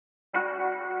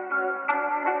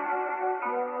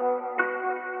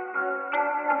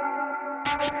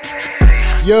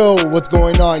Yo, what's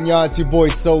going on, y'all? It's your boy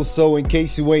So, in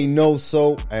case you ain't know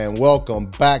so, and welcome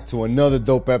back to another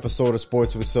dope episode of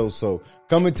Sports with So.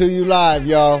 Coming to you live,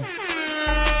 y'all.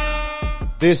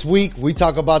 This week, we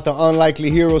talk about the unlikely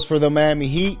heroes for the Miami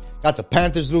Heat. Got the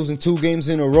Panthers losing 2 games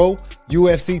in a row.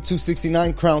 UFC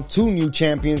 269 crowned 2 new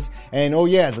champions. And oh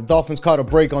yeah, the Dolphins caught a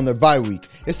break on their bye week.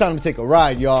 It's time to take a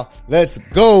ride, y'all. Let's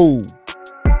go.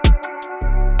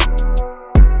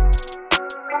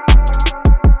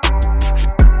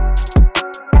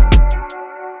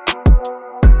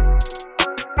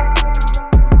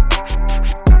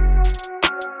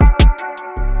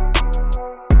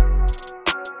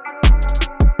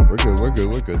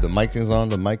 We're good. The mic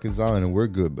is on, and we're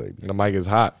good, baby. The mic is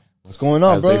hot. What's going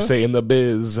on, as bro? They say in the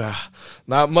biz.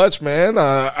 Not much, man.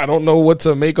 I don't know what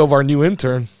to make of our new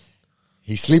intern.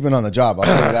 He's sleeping on the job, I'll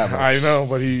tell you that much. I know,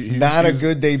 but he's not a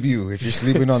good debut if you're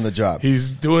sleeping on the job. He's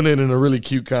doing it in a really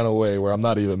cute kind of way where I'm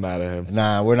not even mad at him.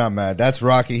 Nah, we're not mad. That's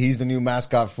Rocky. He's the new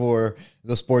mascot for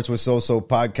the Sports with So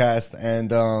podcast.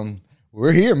 And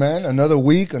we're here, man. Another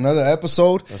week, another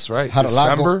episode. That's right. Had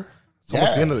December. It's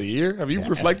almost the end of the year. Have you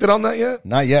reflected on that yet?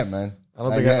 Not yet, man. I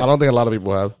don't think a lot of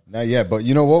people have. Not yet, but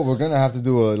you know what? We're gonna have to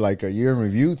do a year in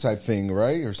review type thing,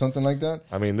 right, or something like that.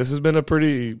 I mean, this has been a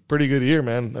pretty good year,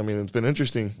 man. I mean, it's been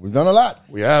interesting. We've done a lot.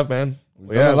 We have, man.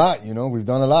 We've done a lot. We've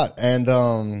done a lot, and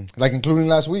including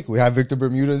last week, we had Victor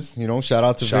Bermudez. Shout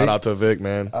out to Vic,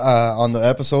 man, on the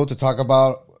episode to talk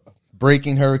about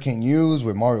breaking hurricane news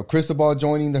with Mario Cristobal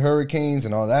joining the Hurricanes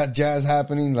and all that jazz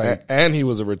happening. And he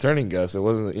was a returning guest. It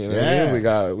wasn't, what I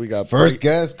mean? We got first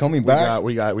guest coming back.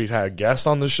 We had guests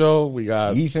on the show. We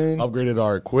got Ethan, upgraded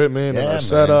our equipment and our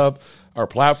setup, our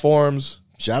platforms.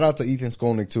 Shout out to Ethan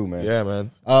Skolnick too, man. Yeah, man.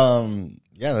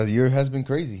 The year has been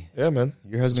crazy. Yeah, man.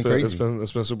 The year has been crazy.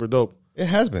 It's been super dope. It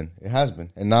has been.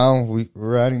 And now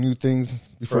we're adding new things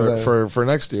for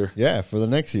next year. Yeah, for the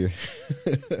next year.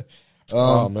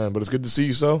 Oh man, but it's good to see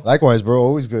you. So likewise, bro.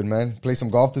 Always good, man. Play some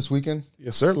golf this weekend.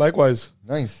 Yes, sir. Likewise.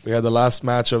 Nice. We had the last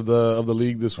match of the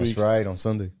league this week. That's right, on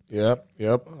Sunday. Yep.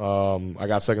 I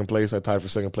got second place. I tied for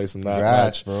second place in that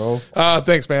Congrats, match, bro.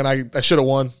 Thanks, man. I should have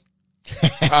won.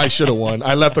 I should have won.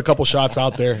 I left a couple shots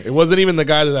out there. It wasn't even the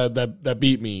guy that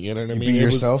beat me. You know what I mean? Beat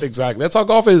yourself. Exactly. That's how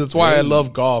golf is. That's why I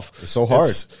love golf. It's so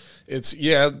hard.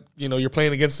 You're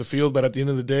playing against the field, but at the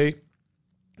end of the day,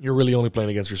 you're really only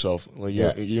playing against yourself. You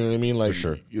know what I mean? Like, for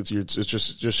sure. It's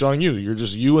just showing you. You're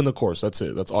just you in the course. That's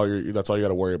it. That's all you got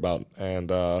to worry about. And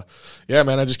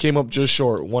man, I just came up just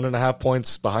short, 1.5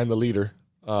 points behind the leader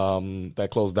that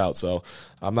closed out. So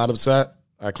I'm not upset.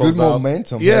 I closed good out.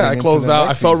 Momentum. Yeah, I closed out.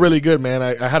 I felt season. really good, man.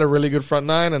 I had a really good front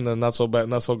 9, and then not so bad,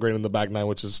 not so great in the back 9,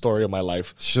 which is the story of my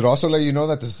life. Should also let you know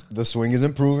that the swing is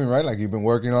improving, right? Like you've been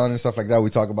working on and stuff like that. We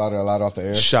talk about it a lot off the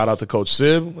air. Shout out to Coach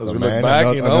Sib as we look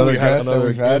back. Another we had guest that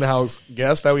we've had. In-house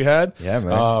guest that we had. Yeah,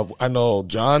 man. I know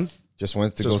John. Just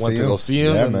went to go see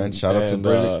him. Yeah, man. Shout out to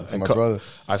my brother.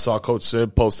 I saw Coach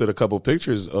Sib posted a couple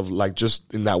pictures of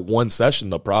just in that one session,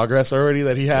 the progress already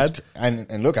that he had.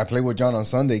 And look, I played with John on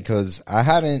Sunday because I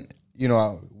hadn't,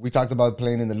 we talked about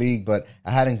playing in the league, but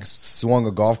I hadn't swung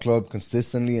a golf club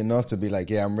consistently enough to be like,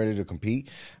 yeah, I'm ready to compete.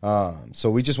 So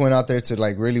we just went out there to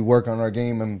really work on our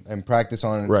game and practice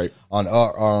on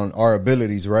our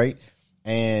abilities, right?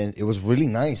 And it was really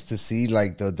nice to see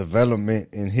the development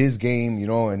in his game,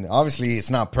 and obviously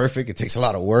it's not perfect. It takes a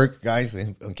lot of work, guys.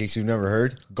 In case you've never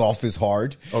heard, golf is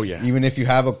hard. Oh yeah. Even if you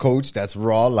have a coach that's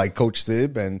raw like Coach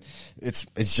Sib, and it's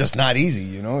just not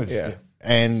easy,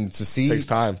 And to see, it takes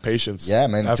time, patience. Yeah,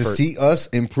 man. Effort. To see us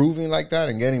improving like that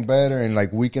and getting better and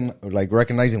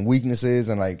recognizing weaknesses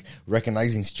and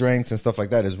recognizing strengths and stuff like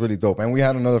that is really dope. And we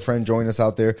had another friend join us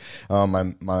out there.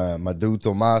 My dude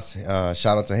Tomas.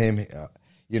 Shout out to him.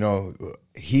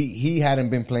 He hadn't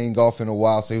been playing golf in a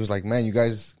while, so he was like, "Man, you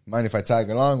guys mind if I tag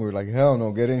along?" We were like, "Hell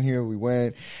no, get in here." We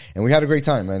went and we had a great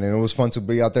time, man. And it was fun to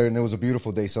be out there, and it was a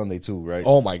beautiful day Sunday too, right?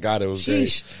 Oh my God, it was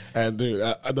great. And dude,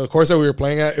 the course that we were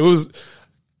playing at, it was.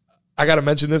 I got to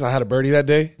mention this. I had a birdie that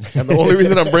day, and the only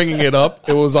reason I'm bringing it up,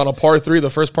 it was on a par 3, the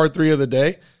first par 3 of the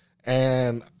day,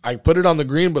 and I put it on the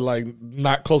green, but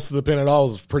not close to the pin at all.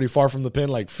 It was pretty far from the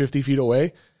pin, 50 feet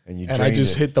away. And I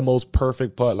just hit the most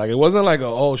perfect putt. It wasn't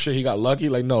oh shit, he got lucky.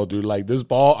 No, dude, this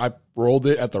ball, I rolled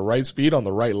it at the right speed on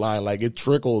the right line. It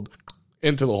trickled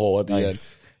into the hole at the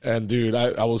end. And dude,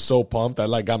 I was so pumped.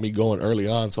 That got me going early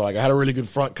on. So I had a really good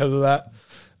front because of that.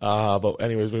 But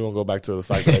anyways, we won't go back to the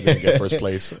fact that I didn't get first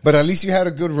place. But at least you had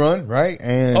a good run, right?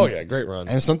 And oh yeah, great run.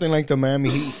 And something like the Miami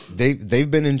Heat, they've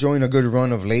been enjoying a good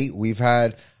run of late. We've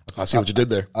had I see what you did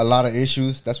there. A lot of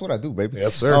issues. That's what I do, baby.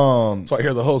 Yes, sir. That's why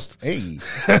you're the host. Hey,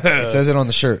 it says it on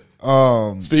the shirt.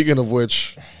 Speaking of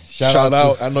which, Shout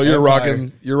out. to I know you're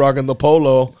Empire. rocking the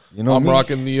polo. You know I'm me.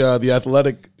 rocking the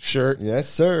athletic shirt. Yes,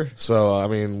 sir. So I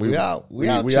mean, We out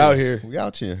here. We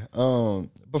out here.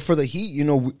 But for the Heat, you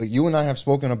know, you and I have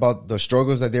spoken about the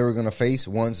struggles that they were going to face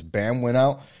once Bam went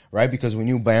out, right? Because we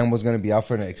knew Bam was going to be out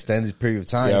for an extended period of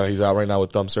time. Yeah, he's out right now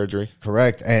with thumb surgery.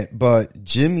 Correct. But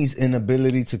Jimmy's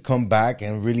inability to come back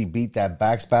and really beat that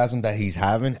back spasm that he's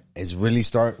having is really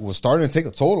was starting to take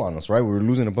a toll on us, right? We were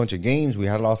losing a bunch of games. We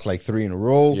had lost like 3 in a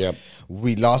row. Yep.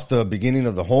 We lost the beginning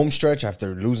of the home stretch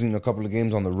after losing a couple of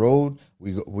games on the road.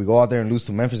 We go out there and lose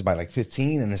to Memphis by like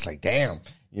 15, and it's like, damn,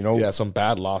 you know. Yeah, some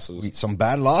bad losses. Some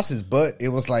bad losses, but it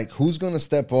was like, who's going to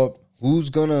step up? Who's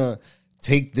going to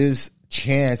take this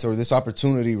chance or this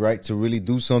opportunity, right, to really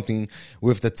do something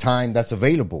with the time that's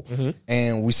available?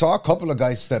 And we saw a couple of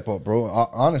guys step up, bro.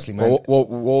 Honestly, man. What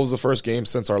was the first game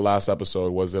since our last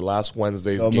episode? Was it last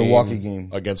Wednesday's game? Milwaukee game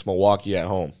against Milwaukee at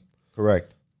home.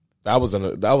 Correct. That was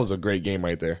a great game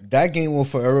right there. That game will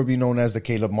forever be known as the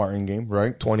Caleb Martin game,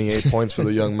 right? 28 points for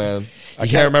the young man. I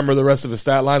can't remember the rest of his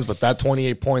stat lines, but that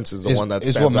 28 points is the one that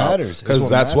stands out. Because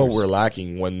that's what we're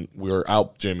lacking when we're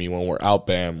out Jimmy, when we're out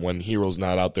Bam, when Hero's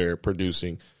not out there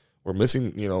producing. We're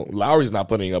missing, you know, Lowry's not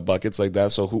putting up buckets like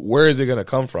that. So where is it going to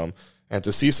come from? And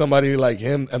to see somebody like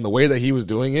him and the way that he was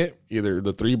doing it, either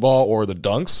the 3-ball or the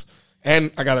dunks.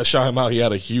 And I got to shout him out. He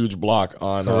had a huge block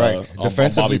on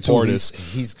defensively Bobby Portis.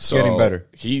 He's getting better.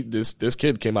 This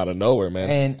kid came out of nowhere, man.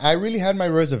 And I really had my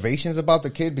reservations about the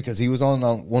kid because he was on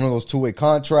one of those 2-way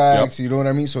contracts. Yep. You know what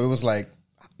I mean? So it was like,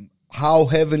 how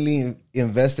heavily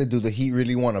invested do the Heat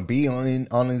really want to be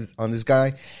on this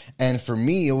guy? And for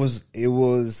me, it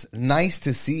was nice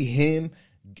to see him,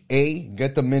 A,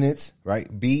 get the minutes, right?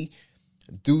 B,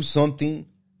 do something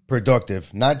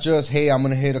productive. Not just, hey, I'm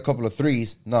going to hit a couple of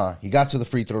threes. Nah, he got to the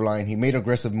free throw line. He made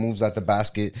aggressive moves at the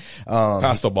basket.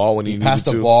 Passed the ball when he needed passed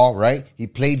to. the ball, right? He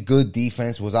played good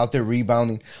defense, was out there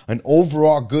rebounding. An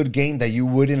overall good game that you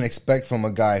wouldn't expect from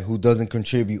a guy who doesn't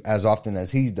contribute as often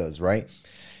as he does, right?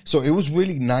 So it was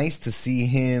really nice to see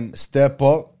him step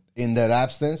up in that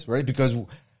absence, right? Because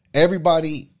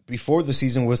everybody before the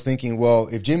season was thinking, well,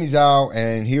 if Jimmy's out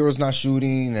and Hero's not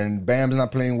shooting and Bam's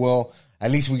not playing well,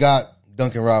 at least we got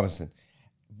Duncan Robinson.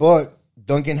 But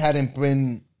Duncan hadn't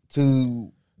been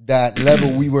to that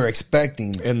level we were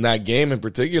expecting. In that game in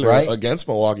particular, right? Against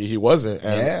Milwaukee, he wasn't.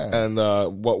 And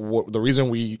what the reason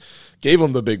we gave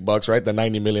him the big bucks, right, the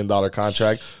 $90 million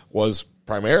contract, was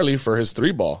primarily for his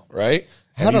 3-ball, right?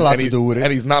 Had a lot to do with it.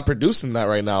 And he's not producing that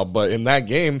right now. But in that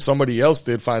game, somebody else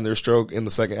did find their stroke in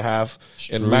the second half.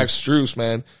 And Max Strus,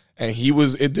 man. And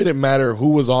it didn't matter who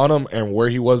was on him and where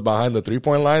he was behind the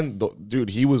 3-point line. Dude,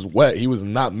 he was wet. He was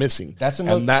not missing.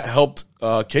 And that helped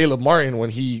Caleb Martin when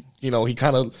he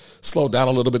kind of slowed down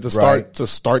a little bit to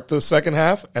start the second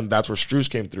half. And that's where Strus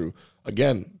came through.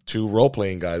 Again, 2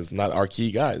 role-playing guys, not our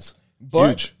key guys.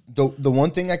 But huge. The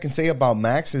one thing I can say about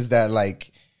Max is that,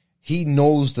 like, he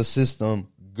knows the system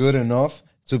good enough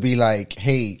to be like,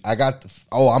 hey, I'm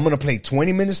going to play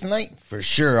 20 minutes tonight? For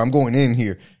sure, I'm going in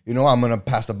here. You know, I'm going to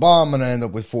pass the ball. I'm going to end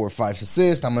up with 4 or 5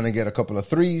 assists. I'm going to get a couple of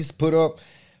threes put up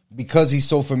because he's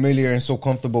so familiar and so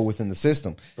comfortable within the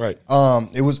system. Right.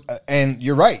 And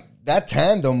you're right. That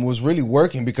tandem was really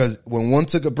working because when one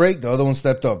took a break, the other one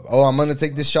stepped up. Oh, I'm going to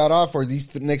take this shot off for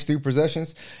these next 3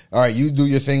 possessions. All right, you do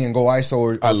your thing and go ISO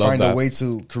or find a way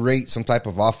to create some type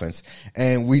of offense.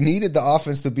 And we needed the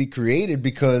offense to be created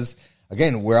because,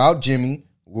 again, we're out Jimmy,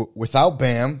 without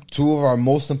Bam, 2 of our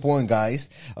most important guys.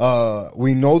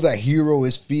 We know that Hero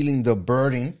is feeling the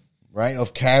burden, right,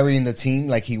 of carrying the team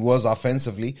like he was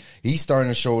offensively. He's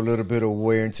starting to show a little bit of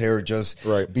wear and tear, just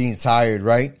being tired,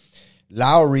 right?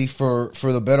 Lowry, for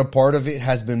the better part of it,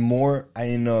 has been more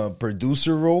in a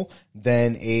producer role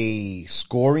than a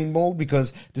scoring mode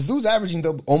because this dude's averaging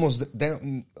almost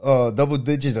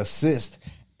double-digit assist.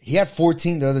 He had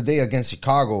 14 the other day against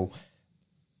Chicago.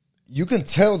 You can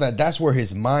tell that that's where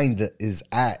his mind is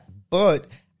at. But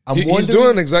he's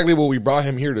doing exactly what we brought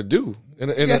him here to do. In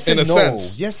a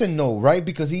sense. Yes and no, right?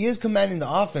 Because he is commanding the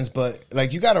offense, but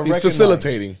like you got to recognize. He's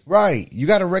facilitating. Right. You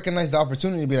got to recognize the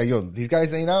opportunity to be like, yo, these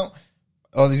guys ain't out.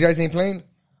 Oh, these guys ain't playing?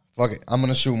 Fuck it. I'm going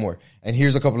to shoot more. And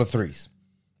here's a couple of threes.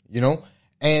 You know?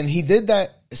 And he did that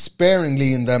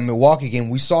sparingly in the Milwaukee game.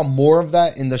 We saw more of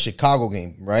that in the Chicago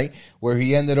game, right? Where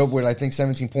he ended up with, I think,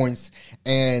 17 points.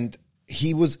 And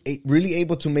he was really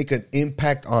able to make an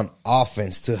impact on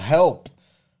offense to help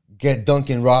get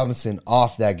Duncan Robinson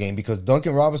off that game because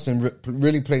Duncan Robinson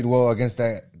really played well against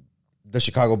the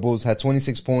Chicago Bulls. Had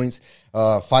 26 points,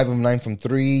 5 of 9 from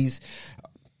threes.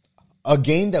 A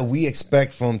game that we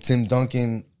expect from Tim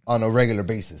Duncan on a regular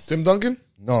basis. Tim Duncan?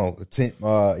 No,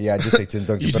 I just say Tim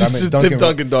Duncan. You but just said Tim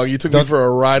Duncan, dog. You took me for a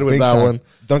ride with that one.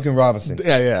 Duncan Robinson.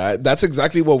 Yeah. That's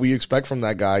exactly what we expect from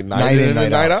that guy. Night in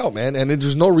and night out, man. And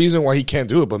there's no reason why he can't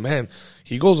do it. But, man,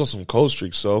 he goes on some cold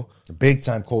streaks, so. Big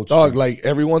time cold streak. Dog, like,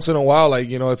 every once in a while, like,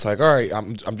 you know, it's like, all right,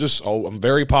 I'm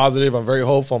very positive. I'm very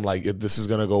hopeful. I'm like, this is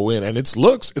going to go in. And it's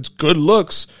good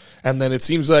looks. And then it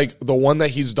seems like the one that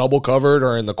he's double covered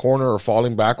or in the corner or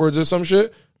falling backwards or some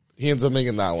shit, he ends up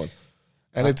making that one.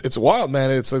 And it's wild, man.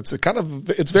 It's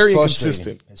very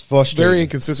inconsistent. It's frustrating. Very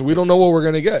inconsistent. We don't know what we're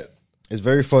gonna get. It's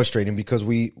very frustrating because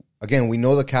we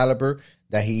know the caliber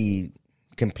that he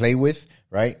can play with,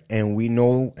 right? And he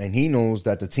knows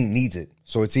that the team needs it.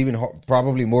 So it's even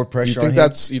probably more pressure on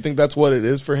him. You think that's what it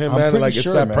is for him, man? Like,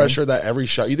 it's that pressure that every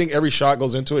shot. You think every shot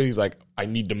goes into it, he's like, I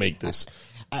need to make this.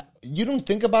 You don't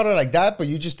think about it like that, but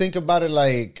you just think about it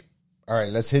like, all right,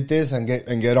 let's hit this and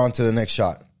get on to the next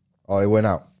shot. Oh, it went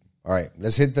out. All right,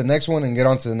 let's hit the next one and get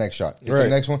on to the next shot. Hit the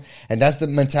next one. And that's the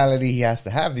mentality he has to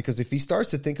have, because if he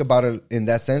starts to think about it in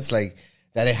that sense, like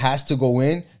that it has to go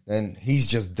in, then he's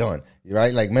just done,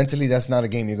 right? Like mentally, that's not a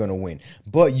game you're going to win.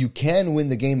 But you can win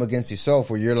the game against yourself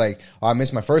where you're like, oh, I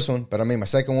missed my first one, but I made my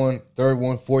second one, third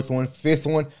one, fourth one, fifth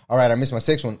one. All right, I missed my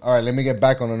sixth one. All right, let me get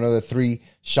back on another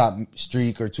 3-shot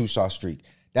streak or 2-shot streak.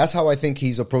 That's how I think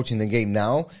he's approaching the game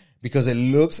now. Because it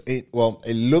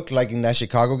looked like in that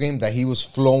Chicago game that he was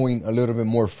flowing a little bit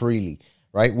more freely,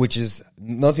 right? Which is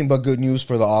nothing but good news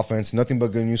for the offense, nothing but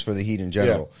good news for the Heat in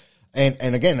general. Yeah.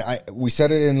 And again, we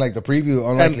said it in like the preview,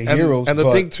 unlikely heroes. And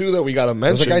the thing too that we got to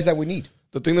mention, those are guys that we need.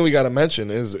 The thing that we got to mention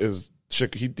is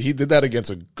he did that against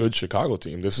a good Chicago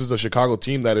team. This is the Chicago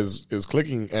team that is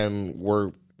clicking, and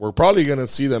we're probably going to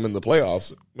see them in the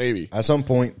playoffs, maybe. At some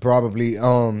point, probably.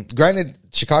 Granted,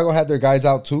 Chicago had their guys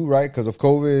out too, right, because of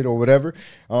COVID or whatever.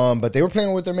 But they were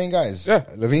playing with their main guys. Yeah.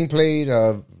 Levine played.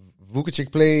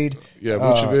 Vucevic played. Yeah,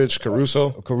 Vucevic, Caruso.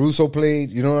 Caruso played.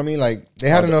 You know what I mean? Like, they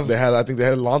had enough. I think they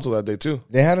had Alonso that day too.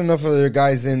 They had enough of their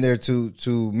guys in there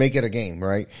to make it a game,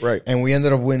 right? Right. And we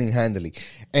ended up winning handily.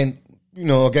 And, you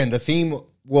know, again, the theme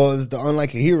was the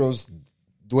unlikely heroes.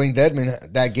 Dwayne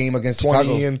Dedmon, that game against 20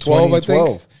 Chicago. And 12, I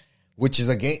think. Which is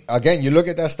a game, again, you look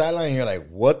at that stat line and you're like,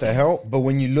 what the hell? But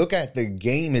when you look at the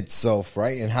game itself,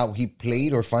 right, and how he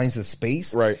played or finds the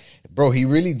space, right, bro, he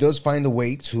really does find a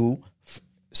way to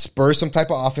spur some type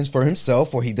of offense for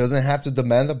himself where he doesn't have to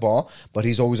demand the ball, but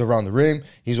he's always around the rim.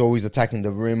 He's always attacking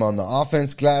the rim on the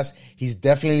offense glass. He's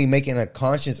definitely making a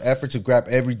conscious effort to grab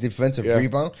every defensive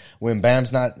rebound when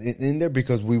Bam's not in there,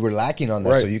 because we were lacking on that.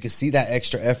 Right. So you can see that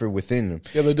extra effort within him.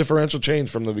 Yeah, the differential change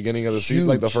from the beginning of the season,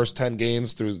 like the first 10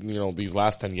 games through, you know, these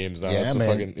last 10 games now. Yeah,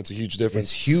 it's a huge difference.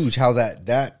 It's huge how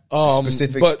that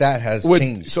specific stat has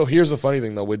changed. So here's the funny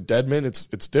thing, though. With Dedmon,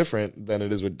 it's different than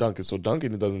it is with Duncan. So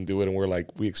Duncan doesn't do it, and we're like,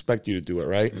 we expect you to do it,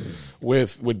 right?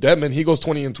 With Dedmon, he goes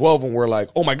 20 and 12, and we're like,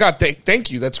 oh my God, thank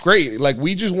you, that's great. Like,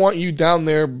 we just want you down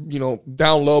there, you know,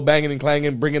 down low, banging and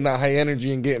clanging, bringing that high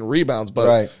energy and getting rebounds.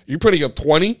 But you're putting up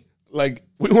 20. Like,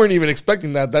 we weren't even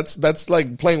expecting that. That's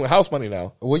like playing with house money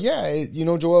now. Well, yeah, you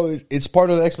know, Joel, it's part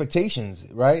of the expectations,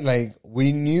 right? Like,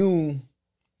 we knew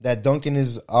that Duncan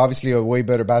is obviously a way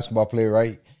better basketball player,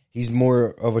 right? He's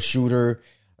more of a shooter.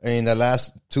 In the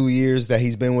last 2 years that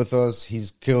he's been with us,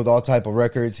 he's killed all type of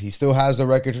records. He still has the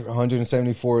record for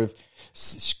 174th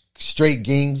straight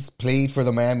games played for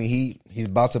the Miami Heat. He's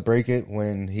about to break it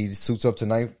when he suits up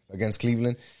tonight against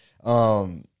Cleveland.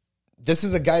 This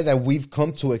is a guy that we've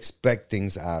come to expect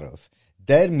things out of.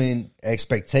 Dedmon,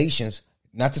 expectations,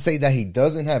 not to say that he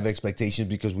doesn't have expectations,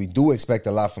 because we do expect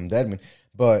a lot from Dedmon,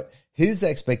 but his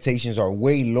expectations are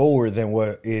way lower than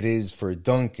what it is for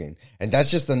Duncan. And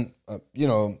that's just a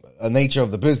nature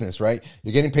of the business, right?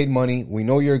 You're getting paid money. We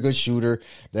know you're a good shooter.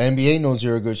 The NBA knows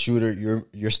you're a good shooter.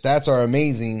 Your stats are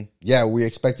amazing. Yeah, we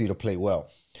expect you to play well.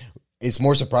 It's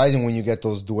more surprising when you get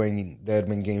those Dwayne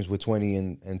Dedmon games with 20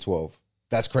 and 12.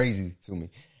 That's crazy to me.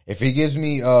 If he gives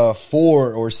me 4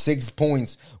 or 6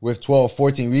 points with 12,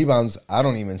 14 rebounds, I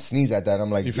don't even sneeze at that.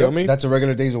 I'm like, you feel me? That's a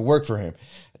regular days of work for him.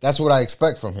 That's what I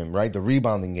expect from him, right? The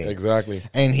rebounding game. Exactly.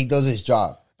 And he does his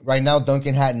job. Right now,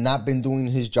 Duncan had not been doing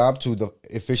his job to the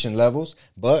efficient levels.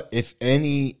 But if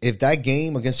that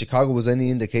game against Chicago was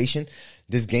any indication,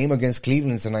 this game against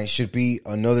Cleveland tonight should be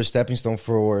another stepping stone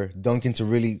for Duncan to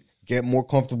really get more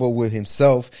comfortable with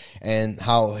himself and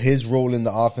how his role in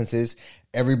the offense is.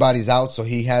 Everybody's out, so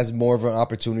he has more of an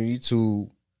opportunity to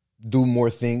do more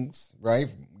things, right?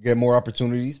 Get more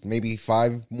opportunities, maybe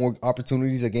 5 more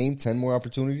opportunities a game, 10 more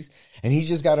opportunities. And he's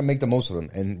just got to make the most of them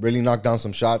and really knock down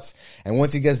some shots. And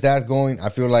once he gets that going, I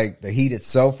feel like the Heat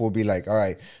itself will be like, all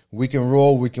right, we can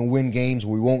roll, we can win games.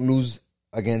 We won't lose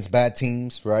against bad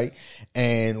teams, right?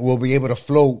 And we'll be able to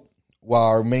float while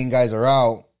our main guys are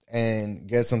out and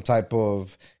get some type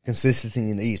of consistency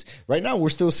in the East. Right now, we're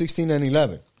still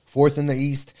 16-11, fourth in the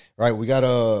East, right? We got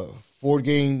a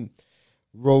 4-game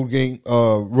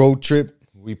road trip.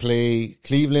 We play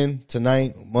Cleveland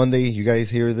tonight, Monday. You guys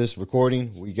hear this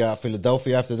recording. We got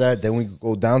Philadelphia after that. Then we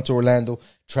go down to Orlando,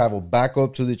 travel back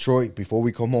up to Detroit before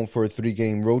we come home for a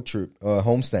 3-game road trip,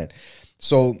 homestand.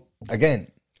 So,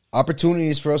 again,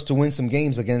 opportunities for us to win some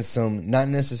games against some not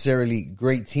necessarily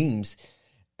great teams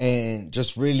and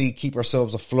just really keep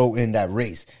ourselves afloat in that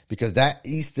race. Because that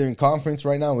Eastern Conference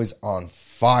right now is on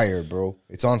fire, bro.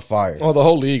 It's on fire. Oh, the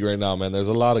whole league right now, man. There's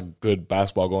a lot of good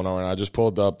basketball going on right now. I just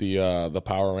pulled up the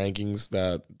power rankings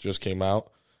that just came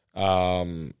out.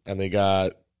 And they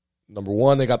got, number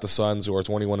one, they got the Suns, who are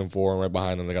 21-4, and right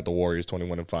behind them they got the Warriors,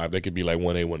 21-5. They could be like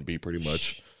 1A, 1B pretty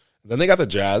much. Then they got the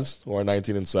Jazz, who are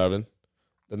 19-7.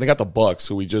 Then they got the Bucks,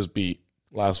 who we just beat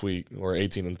last week, who are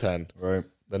 18-10. Right.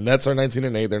 The Nets are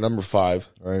 19-8. They're number 5.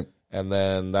 Right. And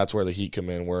then that's where the Heat come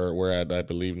in. We're at, I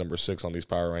believe, number 6 on these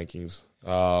power rankings.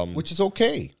 Which is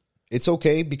okay. It's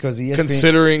okay because ESPN,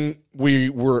 considering we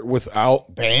were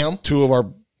without Bam, 2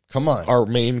 of our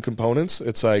main components,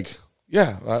 it's like,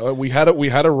 yeah, we had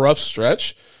a rough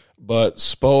stretch, but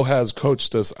Spo has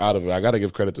coached us out of it. I got to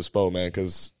give credit to Spo, man,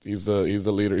 because he's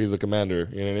the leader, he's the commander.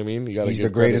 You know what I mean? He's the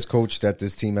greatest coach that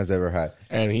this team has ever had,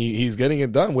 and he's getting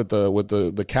it done with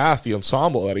the cast, the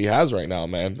ensemble that he has right now,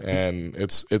 man. And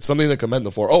it's something to commend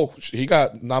him for. Oh, he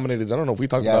got nominated. I don't know if we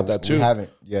talked about that too. We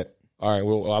haven't yet. All right,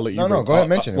 well, I'll let you. No, go ahead,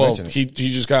 mention it. Well,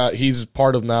 he's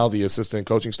part of now the assistant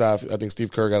coaching staff. I think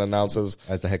Steve Kerr got announced as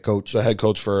the head coach. The head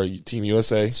coach for Team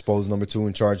USA. Spo's number 2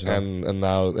 in charge now. And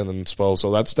then Spo.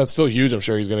 So that's still huge. I'm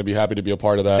sure he's going to be happy to be a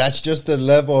part of that. That's just the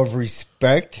level of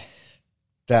respect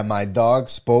that my dog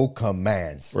Spo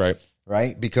commands. Right.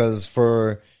 Right? Because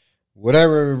for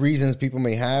whatever reasons people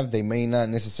may have, they may not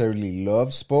necessarily love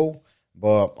Spo,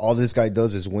 but all this guy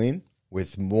does is win.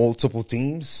 With multiple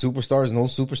teams, superstars, no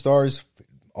superstars,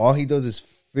 all he does is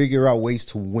figure out ways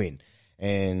to win.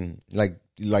 And like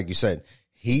you said,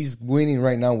 he's winning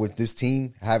right now with this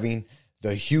team having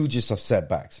the hugest of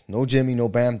setbacks. No Jimmy, no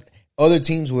Bam. Other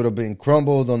teams would have been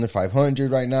crumbled under 500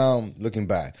 right now, looking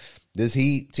bad. This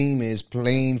Heat team is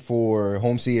playing for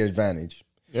home seat advantage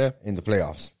in the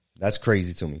playoffs. That's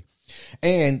crazy to me.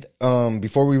 And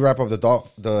before we wrap up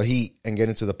the Heat and get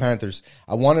into the Panthers,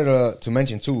 I wanted to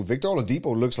mention too, Victor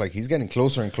Oladipo looks like he's getting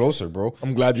closer and closer, bro.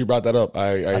 I'm glad you brought that up.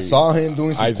 I saw him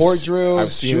doing some court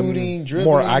drills, shooting, dribbling.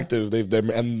 More active.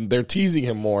 They're teasing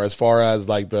him more as far as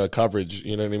like the coverage.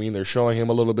 You know what I mean? They're showing him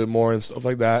a little bit more and stuff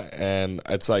like that. And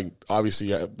it's like,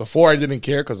 obviously, before I didn't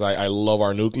care because I love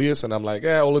our nucleus. And I'm like,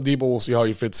 Oladipo, we'll see how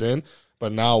he fits in.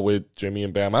 But now with Jimmy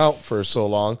and Bam out for so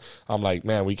long, I'm like,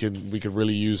 man, we could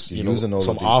really use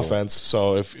some offense.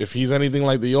 So if he's anything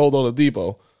like the old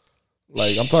Oladipo,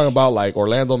 like I'm talking about like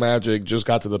Orlando Magic just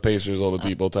got to the Pacers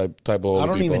Oladipo type of Oladipo. I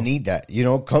don't even need that.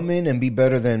 Come in and be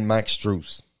better than Max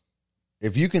Strus.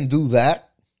 If you can do that,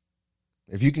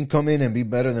 if you can come in and be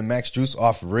better than Max Strus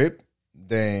off rip,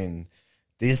 then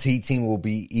this Heat team will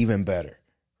be even better.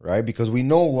 Right? Because we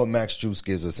know what Max Strus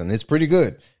gives us, and it's pretty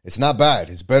good. It's not bad.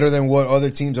 It's better than what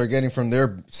other teams are getting from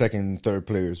their second and third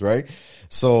players, right?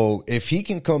 So if he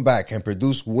can come back and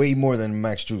produce way more than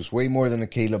Max Strus, way more than a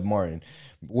Caleb Martin,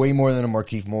 way more than a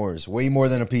Markieff Morris, way more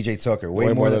than a PJ Tucker,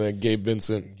 way more than a Gabe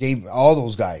Vincent, all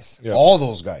those guys, all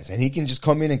those guys, and he can just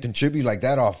come in and contribute like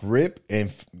that off rip in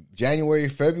January,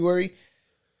 February,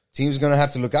 team's going to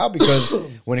have to look out because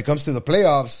when it comes to the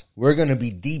playoffs, we're going to be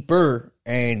deeper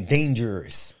and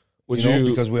dangerous.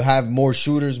 Because we'll have more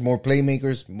shooters, more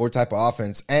playmakers, more type of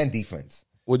offense and defense.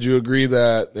 Would you agree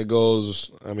that it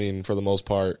goes, for the most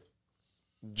part,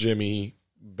 Jimmy,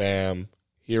 Bam,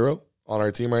 Hero on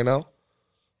our team right now?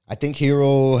 I think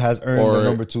Hero has earned the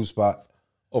number 2 spot.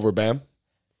 Over Bam?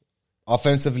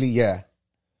 Offensively, yeah.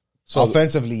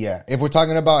 Offensively, yeah. If we're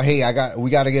talking about, hey,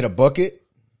 we got to get a bucket,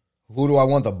 who do I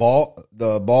want the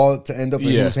ball to end up in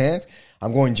whose hands?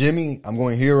 I'm going Jimmy, I'm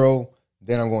going Hero,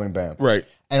 then I'm going Bam. Right.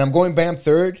 And I'm going Bam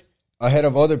third ahead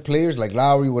of other players like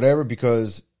Lowry, whatever,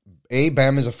 because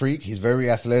Bam is a freak. He's very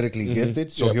athletically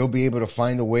gifted, so he'll be able to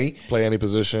find a way. Play any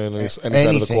position, any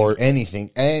side of the court.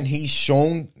 Anything. And he's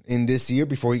shown in this year,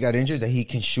 before he got injured, that he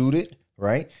can shoot it,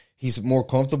 right? He's more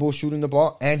comfortable shooting the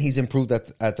ball, and he's improved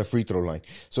at the free throw line.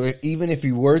 So even if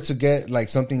he were to get like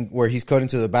something where he's cut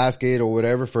into the basket or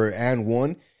whatever for and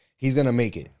one, he's going to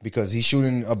make it because he's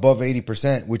shooting above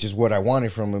 80%, which is what I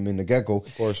wanted from him in the get-go.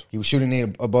 Of course. He was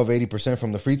shooting above 80%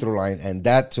 from the free throw line, and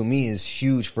that, to me, is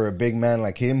huge for a big man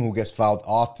like him who gets fouled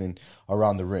often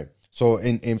around the rim. So,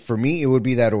 and for me, it would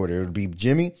be that order. It would be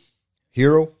Jimmy,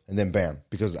 Hero, and then Bam.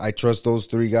 Because I trust those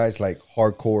three guys like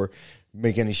hardcore,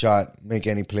 make any shot, make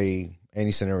any play,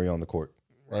 any scenario on the court.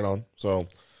 Right on. So,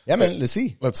 yeah, man, let's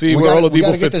see. Let's see where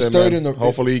Oladipo fits in, man.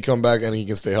 Hopefully he come back and he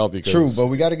can stay healthy. True, but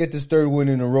we got to get this third win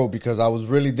in a row because I was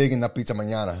really digging that Pizza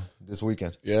Mañana this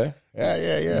weekend. Yeah?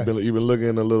 Yeah. You've been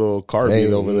looking a little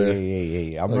carby over there.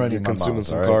 Hey. I'm running my consuming mouth,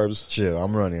 some right? carbs. Chill,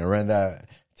 I'm running. I ran that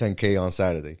 10K on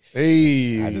Saturday.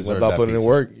 Hey, without putting in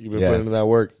work. You've been putting in that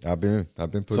work. I've been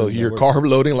putting so in you're work. carb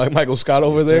loading like Michael Scott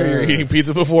over there. Sir. You're eating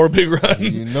pizza before a big run.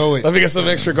 You know it. Let me get some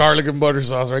extra garlic and butter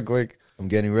sauce right quick. I'm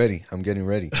getting ready.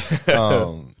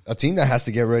 A team that has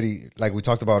to get ready, like we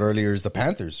talked about earlier, is the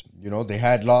Panthers. You know, they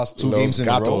had lost 2 games in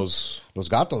a row. Los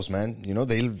Gatos, man. You know,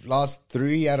 they lost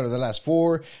 3 out of the last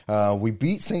 4. We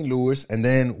beat St. Louis, and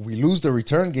then we lose the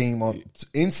return game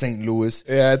in St. Louis.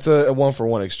 Yeah, it's a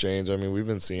 1-for-1 exchange. I mean, we've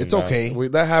been seeing it's okay.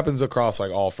 That happens across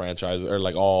like all franchises or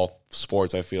like all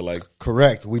sports, I feel like.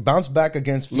 Correct. We bounced back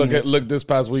against Phoenix. Look this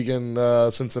past weekend,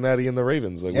 Cincinnati and the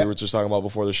Ravens. Like we were just talking about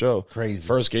before the show. Crazy.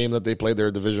 First game that they played,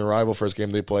 their division rival. First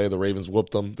game they played, the Ravens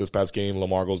whooped them. This past game,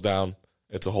 Lamar goes down.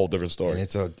 It's a whole different story. And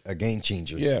it's a game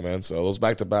changer. Yeah, man. So those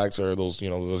back-to-backs are those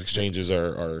exchanges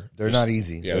are they're not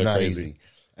easy. Yeah, they're not crazy. easy.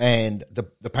 And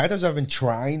the Panthers have been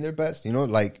trying their best. You know,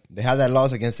 like they had that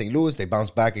loss against St. Louis. They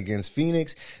bounced back against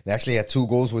Phoenix. They actually had 2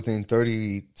 goals within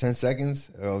 10 seconds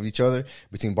of each other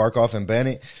between Barkov and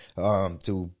Bennett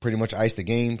to pretty much ice the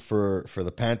game for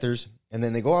the Panthers. And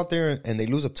then they go out there and they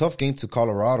lose a tough game to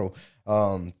Colorado,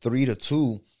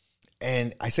 3-2.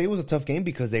 And I say it was a tough game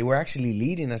because they were actually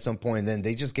leading at some point. And then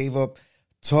they just gave up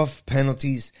tough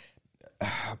penalties,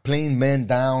 playing men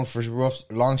down for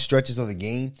long stretches of the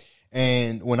game.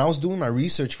 And when I was doing my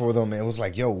research for them, it was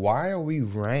like, yo, why are we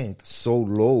ranked so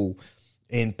low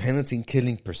in penalty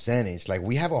killing percentage? Like,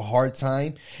 we have a hard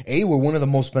time. We're one of the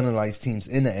most penalized teams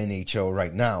in the NHL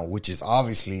right now, which is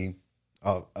obviously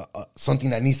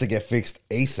something that needs to get fixed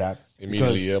ASAP.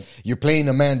 Immediately, yep. You're playing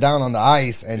a man down on the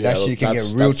ice, and that shit can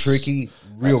get real tricky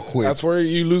real quick. That's where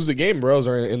you lose the game, bros,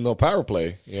 or in the power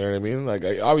play. You know what I mean? Like,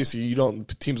 obviously,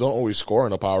 teams don't always score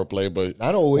in a power play, but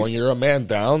not always. When you're a man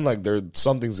down, like,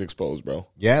 something's exposed, bro.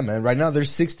 Yeah, man. Right now, they're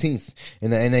 16th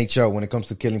in the NHL when it comes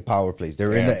to killing power plays.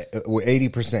 They're with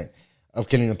 80% of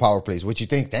killing the power plays, which you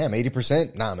think, damn,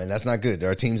 80%? Nah, man, that's not good. There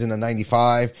are teams in the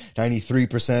 95, 93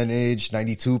 percentage,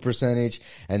 92 percentage,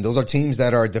 and those are teams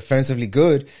that are defensively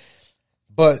good.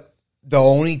 But the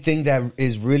only thing that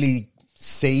is really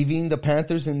saving the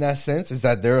Panthers in that sense is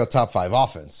that they're a top 5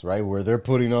 offense, right? Where they're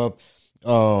putting up,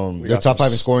 they're top 5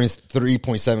 in scoring,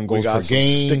 3.7 goals per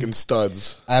game. Sticking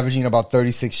studs. Averaging about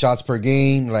 36 shots per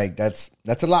game. Like, that's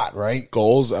a lot, right?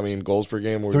 Goals per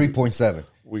game. 3.7.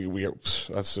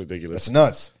 That's ridiculous. That's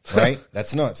nuts, right?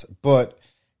 That's nuts. But,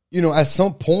 you know, at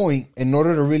some point, in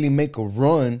order to really make a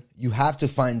run, you have to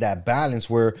find that balance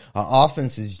where our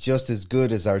offense is just as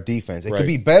good as our defense. It could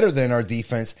be better than our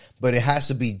defense, but it has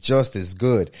to be just as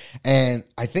good. And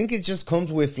I think it just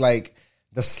comes with, like,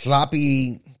 the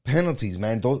sloppy penalties,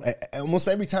 man. Almost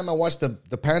every time I watch the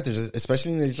Panthers,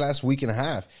 especially in this last week and a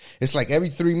half, it's like every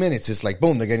 3 minutes, it's like,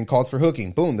 boom, they're getting called for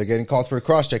hooking. Boom, they're getting called for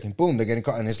cross-checking. Boom, they're getting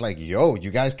called. And it's like, yo,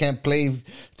 you guys can't play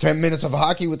 10 minutes of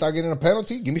hockey without getting a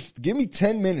penalty? Give me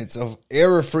 10 minutes of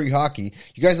error-free hockey.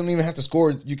 You guys don't even have to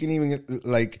score. You can even,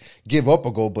 like, give up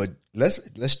a goal, but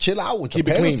let's chill out with the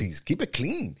penalties. Keep it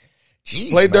clean.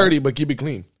 Jeez, play dirty, but keep it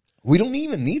clean. We don't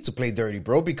even need to play dirty,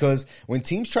 bro, because when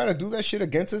teams try to do that shit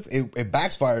against us, it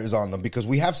backfires on them because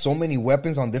we have so many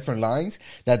weapons on different lines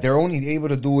that they're only able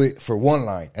to do it for one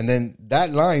line. And then that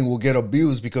line will get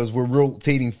abused because we're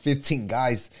rotating 15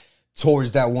 guys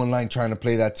towards that one line trying to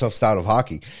play that tough style of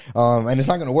hockey. And it's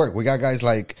not going to work. We got guys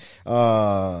like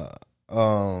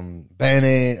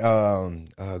Bennett,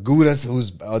 Gudas,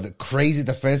 who's the crazy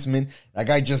defenseman. That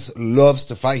guy just loves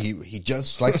to fight. He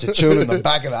just likes to chill in the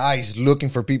back of the ice looking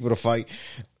for people to fight.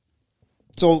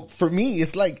 So for me,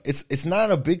 it's like it's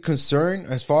not a big concern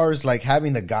as far as like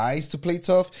having the guys to play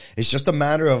tough. It's just a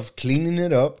matter of cleaning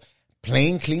it up,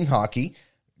 playing clean hockey,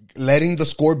 letting the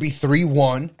score be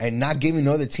 3-1, and not giving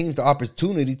other teams the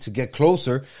opportunity to get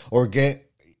closer or get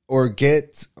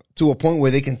to a point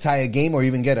where they can tie a game or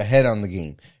even get ahead on the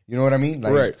game. You know what I mean?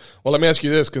 Like, right. Well, let me ask you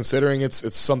this. Considering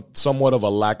it's somewhat of a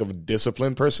lack of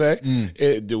discipline per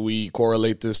se, do we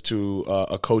correlate this to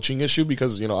a coaching issue?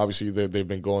 Because, you know, obviously they've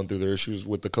been going through their issues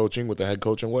with the coaching, with the head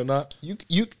coach and whatnot.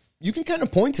 You can kind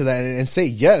of point to that and say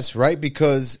yes, right?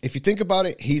 Because if you think about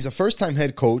it, he's a first-time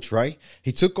head coach, right?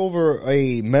 He took over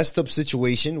a messed-up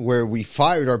situation where we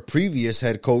fired our previous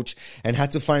head coach and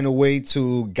had to find a way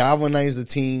to galvanize the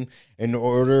team in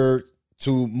order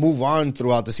to move on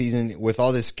throughout the season with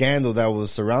all this scandal that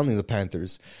was surrounding the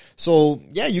Panthers. So,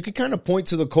 yeah, you can kind of point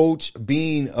to the coach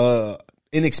being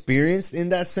inexperienced in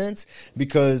that sense,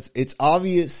 because it's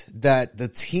obvious that the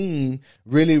team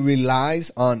really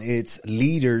relies on its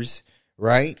leaders,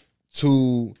 right,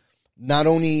 to not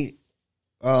only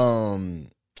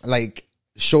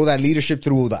show that leadership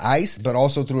through the ice, but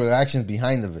also through their actions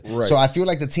behind of it. Right. So I feel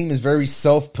like the team is very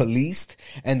self-policed,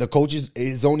 and the coach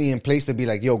is only in place to be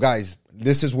like, yo, guys,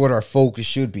 this is what our focus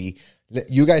should be.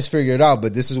 You guys figure it out,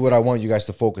 but this is what I want you guys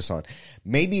to focus on.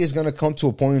 Maybe it's going to come to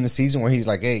a point in the season where he's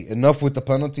like, hey, enough with the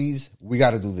penalties. We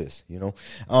got to do this, you know?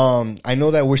 I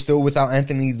know that we're still without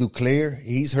Anthony Duclair.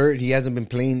 He's hurt. He hasn't been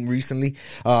playing recently.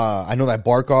 I know that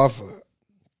Barkov,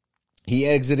 he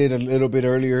exited a little bit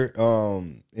earlier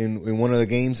in one of the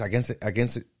games against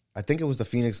I think it was the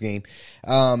Phoenix game.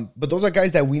 But those are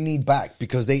guys that we need back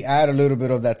because they add a little bit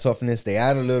of that toughness. They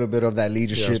add a little bit of that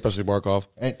leadership. Yeah, especially Barkov.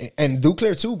 And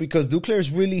Duclair too, because Duclair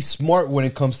is really smart when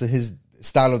it comes to his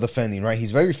style of defending, right?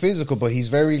 He's very physical, but he's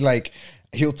very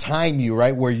he'll time you,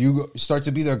 right? Where you start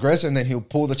to be the aggressor and then he'll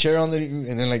pull the chair on you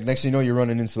and then next thing you know, you're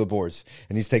running into the boards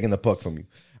and he's taking the puck from you.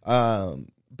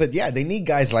 But yeah, they need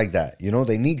guys like that. You know,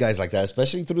 they need guys like that,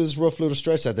 especially through this rough little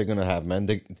stretch that they're going to have, man.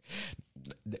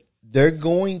 They're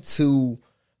going to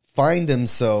find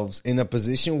themselves in a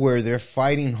position where they're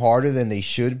fighting harder than they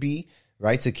should be,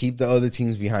 right, to keep the other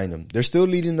teams behind them. They're still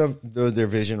leading the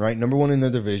division, right, number one in their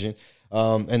division,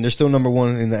 and they're still number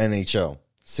one in the NHL.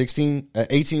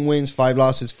 18 wins, 5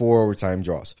 losses, 4 overtime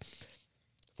draws.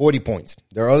 40 points.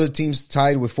 There are other teams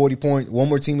tied with 40 points. One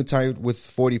more team tied with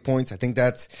 40 points. I think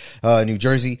that's New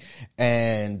Jersey.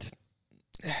 And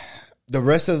the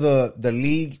rest of the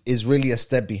league is really a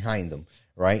step behind them,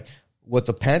 right? What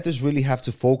the Panthers really have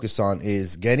to focus on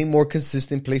is getting more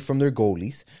consistent play from their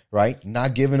goalies, right?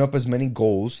 Not giving up as many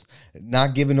goals,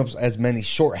 not giving up as many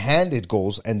shorthanded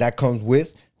goals, and that comes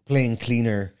with playing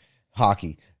cleaner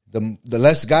hockey. The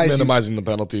less guys minimizing the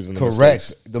penalties and the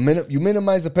correct. mistakes. You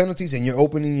minimize the penalties, and you're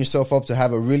opening yourself up to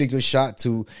have a really good shot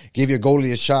to give your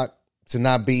goalie a shot to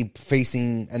not be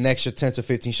facing an extra 10 to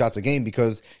 15 shots a game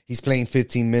because he's playing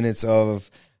 15 minutes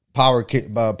of power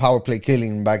play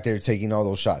killing back there, taking all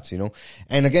those shots, you know.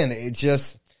 And again, it's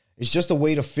just a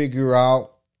way to figure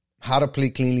out how to play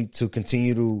cleanly to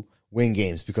continue to win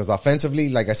games. Because offensively,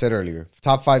 like I said earlier,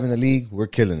 top 5 in the league, we're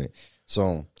killing it.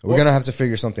 So we're gonna have to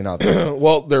figure something out there.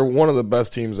 Well, they're one of the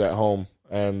best teams at home,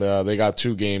 and they got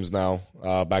 2 games now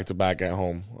back to back at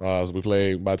home. So we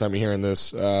play. By the time you're hearing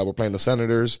this, we're playing the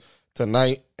Senators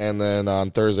tonight, and then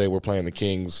on Thursday we're playing the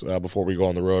Kings before we go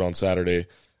on the road on Saturday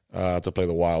to play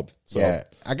the Wild. So, yeah,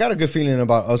 I got a good feeling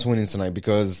about us winning tonight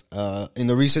because in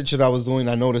the research that I was doing,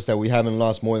 I noticed that we haven't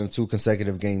lost more than 2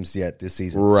 consecutive games yet this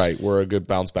season. Right, we're a good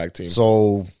bounce back team.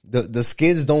 So the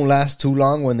skids don't last too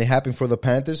long when they happen for the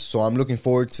Panthers. So I'm looking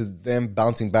forward to them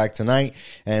bouncing back tonight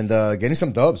and getting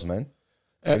some dubs, man.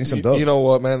 Getting some dubs. You know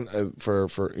what, man? For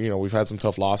we've had some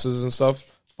tough losses and stuff,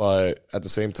 but at the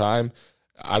same time,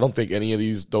 I don't think any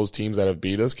of those teams that have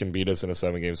beat us can beat us in a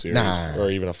 7-game series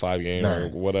or even a 5-game or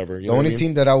whatever. The only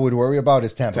team that I would worry about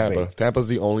is Tampa Bay. Tampa's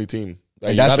the only team.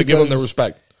 You got to give them the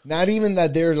respect. Not even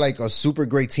that they're like a super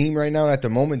great team right now at the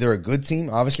moment. They're a good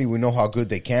team. Obviously, we know how good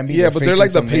they can be. Yeah, but they're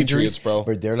like the Patriots, bro.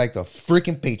 But they're like the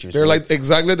freaking Patriots. They're like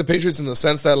exactly the Patriots in the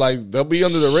sense that they'll be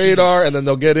under the radar and then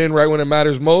they'll get in right when it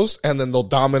matters most and then they'll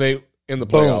dominate in the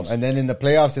playoffs. Boom. And then in the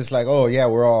playoffs, it's like, oh, yeah,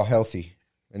 we're all healthy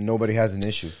and nobody has an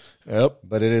issue. Yep.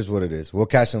 But it is what it is. We'll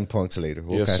catch some punks later.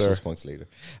 Let's talk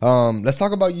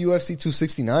about UFC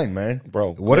 269, man.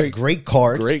 Bro. What a great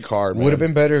card. Great card, man. Would have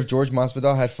been better if George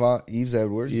Masvidal had fought Yves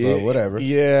Edwards, but whatever.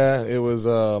 Yeah, it was,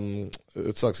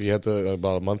 it sucks. He had to,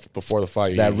 about a month before the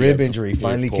fight. That rib injury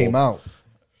finally came out.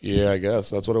 Yeah, I guess.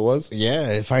 That's what it was? Yeah,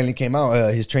 it finally came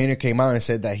out. His trainer came out and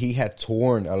said that he had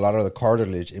torn a lot of the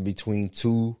cartilage in between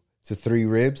 2 to 3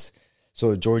 ribs.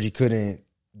 So Georgie couldn't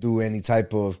do any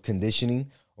type of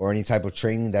conditioning or any type of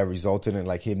training that resulted in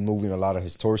him moving a lot of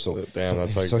his torso. Damn,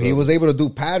 that's so he was able to do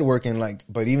pad work and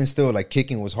but even still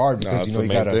kicking was hard because you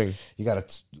gotta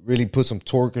really put some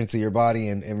torque into your body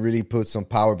and really put some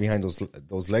power behind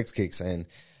those leg kicks and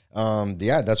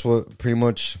that's what pretty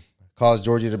much caused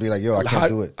Georgie to be like, yo, I can't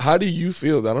do it. How do you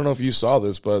feel? I don't know if you saw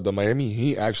this, but the Miami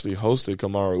Heat actually hosted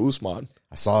Kamaru Usman.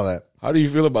 I saw that. How do you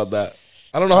feel about that?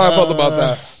 I don't know how I felt about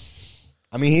that.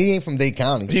 I mean, he ain't from Dade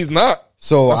County. He's not.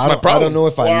 So I don't know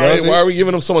if I love it. Why are we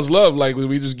giving him so much love? Like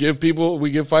we just give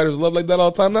fighters love like that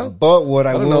all the time now? But what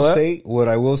I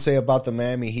will say about the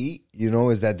Miami Heat,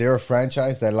 is that they're a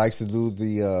franchise that likes to do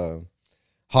the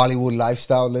Hollywood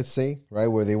lifestyle, let's say, right?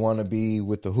 Where they want to be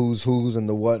with the who's and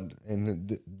the what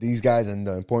and these guys and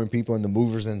the important people and the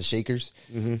movers and the shakers.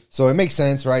 Mm-hmm. So it makes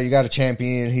sense, right? You got a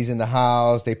champion. He's in the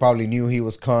house. They probably knew he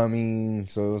was coming.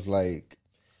 So it was like,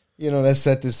 let's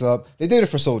set this up. They did it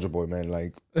for Soulja Boy, man.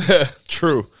 Like,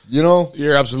 true.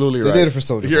 You're absolutely right. They did it for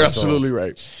Soulja Boy. You're absolutely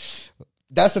right.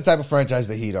 That's the type of franchise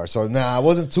the Heat are. So I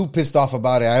wasn't too pissed off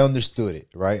about it. I understood it,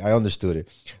 right? I understood it.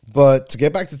 But to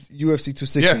get back to UFC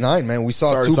 269, man, we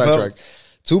saw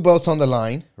two belts on the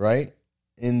line, right?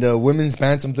 In the women's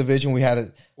bantam division, we had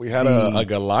a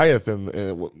Goliath in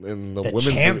the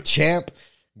women's champ,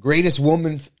 greatest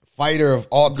woman fighter of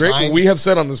all time. We have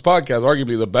said on this podcast,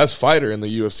 arguably the best fighter in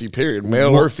the UFC period,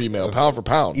 male or female, pound for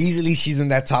pound. Easily, she's in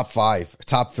that top 5,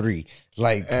 top 3.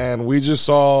 And we just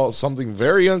saw something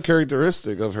very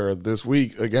uncharacteristic of her this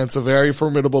week against a very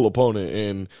formidable opponent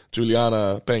in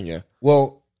Juliana Pena.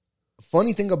 Well,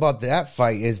 funny thing about that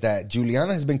fight is that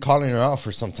Juliana has been calling her out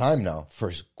for some time now,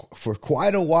 for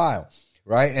quite a while,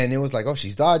 right? And it was like, oh,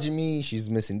 she's dodging me, she's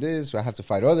missing this, I have to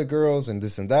fight other girls and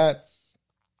this and that.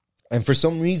 And for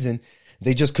some reason,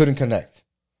 they just couldn't connect,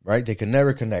 right? They could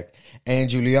never connect. And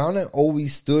Juliana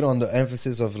always stood on the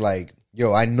emphasis of like,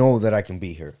 yo, I know that I can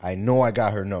beat her. I know I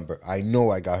got her number.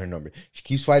 She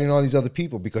keeps fighting all these other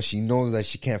people because she knows that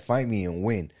she can't fight me and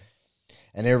win.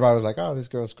 And everybody was like, oh, this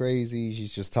girl's crazy.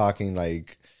 She's just talking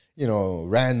like,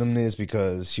 randomness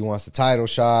because she wants the title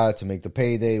shot to make the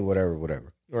payday, whatever.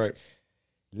 Right.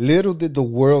 Little did the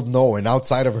world know, and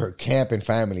outside of her camp and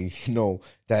family, know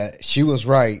that she was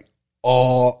right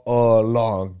all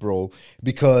along, bro.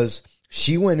 Because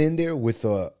she went in there with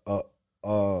a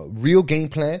real game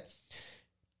plan.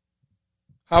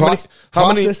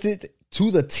 Processed it to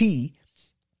the T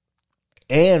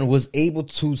and was able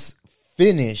to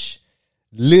finish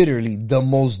literally the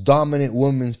most dominant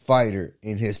women's fighter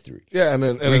in history. Yeah, and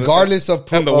regardless of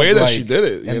the way that she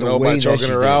did it, by choking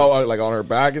her out like on her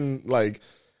back and like.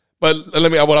 But what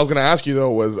I was going to ask you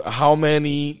though was how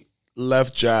many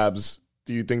left jabs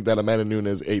do you think that Amanda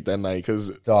Nunes ate that night?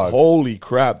 Because holy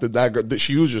crap,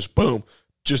 she was just boom.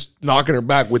 Just knocking her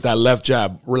back with that left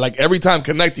jab. We're like every time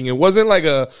connecting. It wasn't like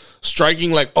a striking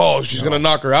like, oh, she's going to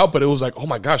knock her out. But it was like, oh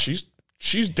my gosh,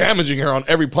 she's damaging her on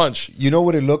every punch. You know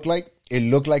what it looked like? It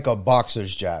looked like a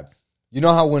boxer's jab. You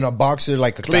know how when a boxer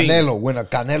like a Canelo, when a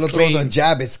Canelo throws a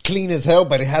jab, it's clean as hell,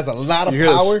 but it has a lot of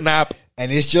power. Snap.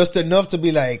 And it's just enough to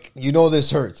be like, this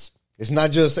hurts. It's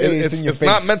not just, hey, it's in your face.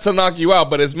 It's not meant to knock you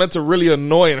out, but it's meant to really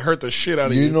annoy and hurt the shit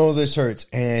out of you. You know this hurts.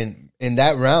 And in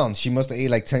that round, she must have ate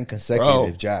like 10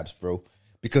 consecutive jabs, bro.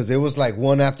 Because it was like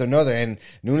one after another. And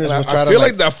Nunes was trying to. I feel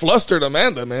like that flustered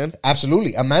Amanda, man.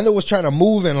 Absolutely. Amanda was trying to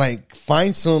move and like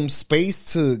find some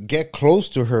space to get close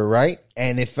to her, right?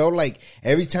 And it felt like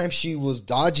every time she was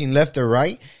dodging left or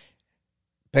right,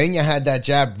 Pena had that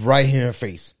jab right in her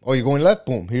face. Oh, you're going left?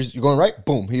 Boom. You're going right?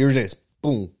 Boom. Here it is.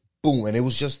 Boom. Boom. And it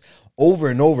was just over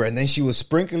and over. And then she was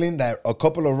sprinkling a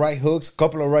couple of right hooks, a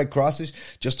couple of right crosses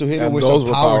just to hit her with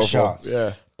some power shots.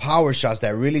 Yeah. Power shots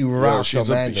that really rocked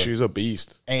Amanda. She's a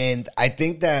beast. And I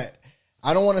think that,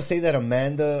 I don't want to say that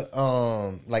Amanda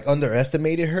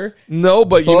underestimated her. No,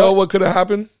 but you know what could have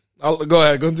happened? Go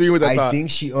ahead. Continue with that thought. I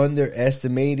think she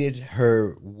underestimated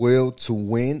her will to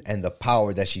win and the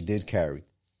power that she did carry.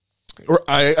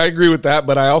 I agree with that,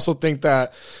 but I also think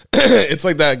that it's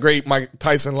like that great Mike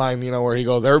Tyson line, where he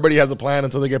goes, everybody has a plan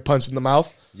until they get punched in the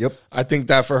mouth. Yep. I think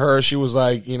that for her, she was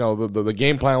like, the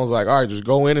game plan was like, all right, just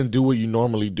go in and do what you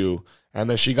normally do. And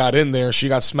then she got in there, she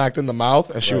got smacked in the mouth,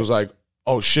 and she was like,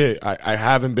 oh shit, I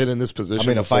haven't been in this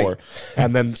position before.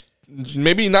 And then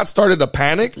maybe not started to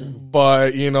panic,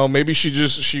 but maybe she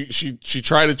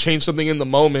tried to change something in the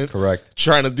moment. Correct.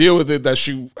 Trying to deal with it that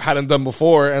she hadn't done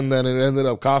before, and then it ended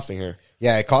up costing her.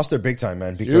 Yeah, it cost her big time,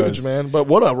 man. Because huge, man. But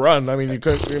what a run! I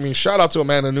mean, shout out to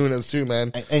Amanda Nunes too,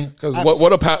 man. Because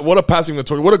what a passing of the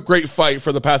torch! What a great fight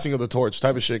for the passing of the torch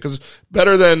type of shit. Because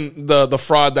better than the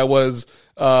fraud that was.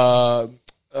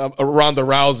 Ronda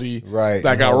Rousey, right?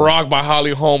 That got rocked by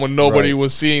Holly Holm when nobody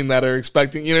was seeing that or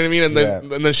expecting. You know what I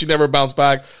mean? And then she never bounced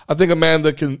back. I think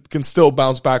Amanda can still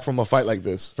bounce back from a fight like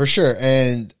this for sure.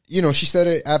 And she said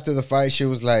it after the fight. She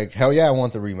was like, "Hell yeah, I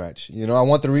want the rematch. I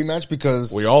want the rematch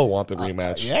because we all want the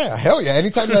rematch. Yeah, hell yeah.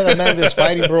 Anytime that Amanda's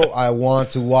fighting, bro, I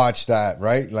want to watch that.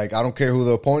 Right? Like I don't care who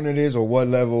the opponent is or what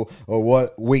level or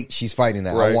what weight she's fighting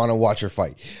at. Right. I want to watch her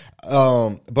fight.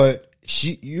 But.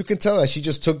 You can tell that she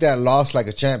just took that loss like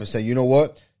a champ and said, you know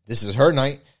what? This is her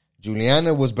night.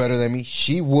 Juliana was better than me.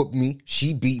 She whooped me.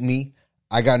 She beat me.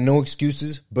 I got no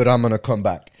excuses, but I'm going to come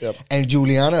back. Yep. And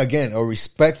Juliana, again, a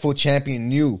respectful champion,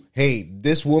 knew, hey,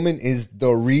 this woman is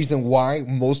the reason why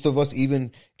most of us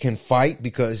even can fight,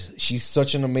 because she's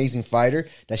such an amazing fighter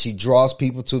that she draws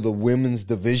people to the women's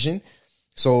division.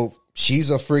 So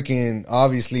she's a freaking,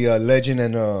 obviously a legend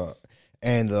and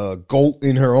a GOAT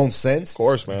in her own sense. Of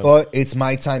course, man. But it's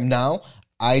my time now.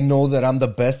 I know that I'm the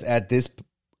best at this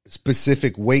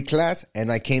specific weight class,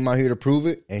 and I came out here to prove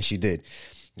it, and she did.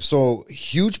 So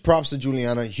huge props to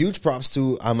Juliana, huge props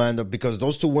to Amanda, because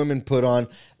those two women put on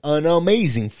an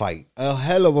amazing fight, a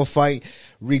hell of a fight,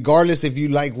 regardless if you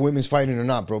like women's fighting or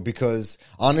not, bro. Because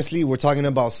honestly, we're talking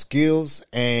about skills,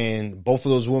 and both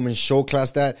of those women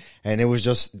showcased that, and it was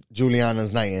just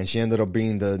Juliana's night, and she ended up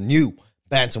being the new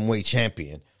bantamweight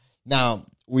champion. Now,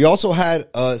 we also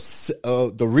had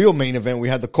the real main event. We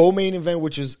had the co-main event,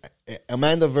 which is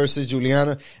Amanda versus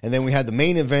Juliana, and then we had the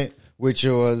main event, which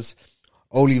was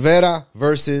Oliveira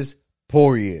versus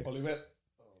Poirier. Oliveira.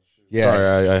 Yeah.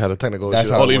 Sorry, I had a technical That's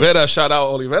issue. how it Oliveira, works. shout out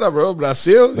Oliveira, bro.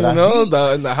 Brazil, you know,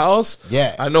 in the house.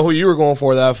 Yeah. I know who you were going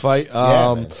for that fight.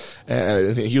 Man.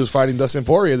 And he was fighting Dustin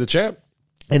Poirier, the champ.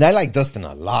 And I like Dustin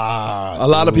a lot. A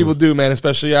lot of people do, man,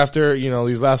 especially after, you know,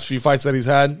 these last few fights that he's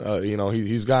had. You know,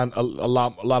 he's gotten a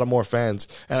lot of more fans.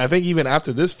 And I think even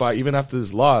after this fight, even after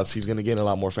this loss, he's going to gain a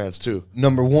lot more fans too.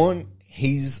 Number one,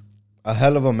 he's a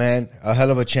hell of a man, a hell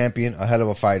of a champion, a hell of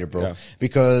a fighter, bro. Yeah.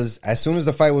 Because as soon as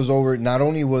the fight was over, not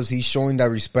only was he showing that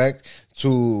respect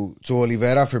to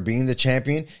Oliveira for being the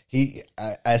champion, he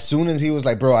as soon as he was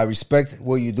like, bro, I respect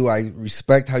what you do. I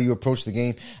respect how you approach the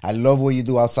game. I love what you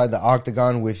do outside the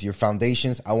octagon with your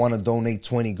foundations. I want to donate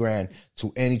 20 grand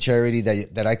to any charity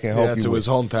that I can help you to with. his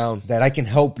hometown. That I can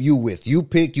help you with. You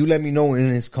pick, you let me know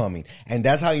when it's coming. And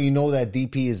that's how you know that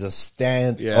DP is a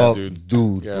stand-up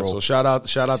dude, Yeah, bro. so shout out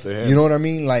to him. You know what I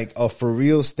mean? Like a for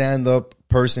real stand-up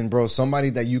person, bro.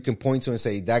 Somebody that you can point to and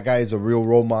say, that guy is a real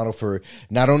role model for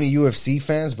not only UFC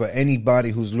fans, but anybody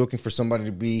who's looking for somebody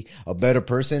to be a better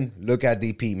person. Look at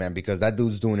DP, man, because that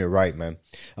dude's doing it right, man.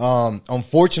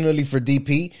 Unfortunately for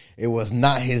DP, it was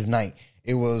not his night.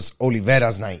 It was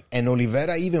Oliveira's night. And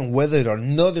Oliveira even weathered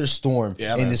another storm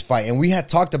in this fight. And we had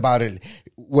talked about it,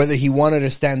 whether he wanted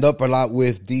to stand up a lot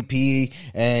with DP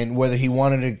and whether he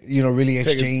wanted to, you know, really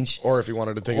exchange. Or if he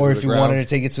wanted to take it to Or the if he ground. wanted to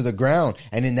take it to the ground.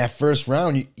 And in that first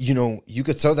round, you know, you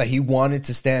could tell that he wanted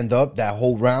to stand up that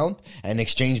whole round and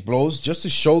exchange blows just to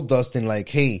show Dustin, like,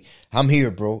 hey, I'm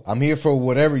here, bro. I'm here for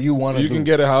whatever you want to do. You can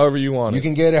get it however you want. You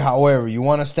can get it however. You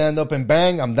want to stand up and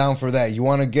bang? I'm down for that. You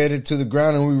want to get it to the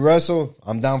ground and we wrestle?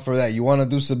 I'm down for that. You want to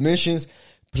do submissions?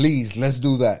 Please, let's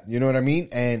do that. You know what I mean?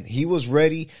 And he was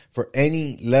ready for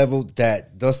any level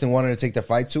that Dustin wanted to take the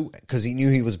fight to because he knew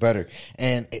he was better.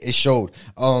 And it showed.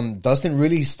 Dustin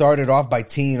really started off by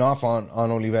teeing off on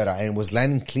Oliveira and was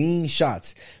landing clean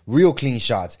shots, real clean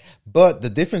shots. But the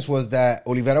difference was that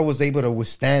Oliveira was able to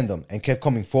withstand them and kept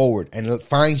coming forward and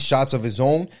find shots of his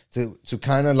own to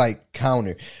kind of like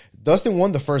counter. Dustin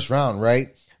won the first round,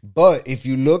 right? But if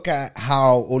you look at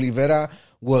how Oliveira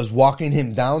was walking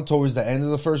him down towards the end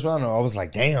of the first round, I was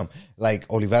like, damn, like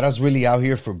Oliveira's really out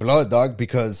here for blood, dog,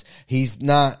 because he's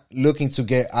not looking to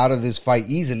get out of this fight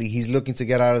easily. He's looking to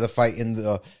get out of the fight in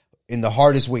the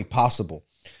hardest way possible.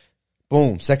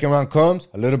 Boom. Second round comes,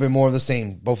 a little bit more of the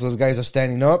same. Both of those guys are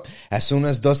standing up. As soon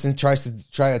as Dustin tries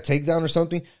to try a takedown or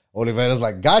something, Oliveira's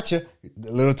like, gotcha. A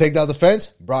little takedown defense,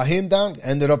 brought him down,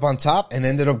 ended up on top, and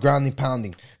ended up grounding,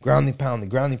 pounding.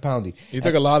 He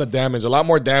took a lot of damage, a lot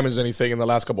more damage than he's taken in the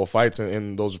last couple of fights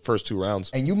in those first two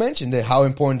rounds. And you mentioned it, how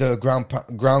important the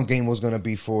ground game was going to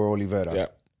be for Oliveira. Yeah.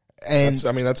 And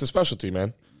that's his specialty,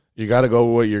 man. You got to go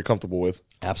with what you're comfortable with.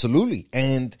 Absolutely.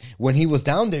 And when he was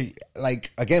down there,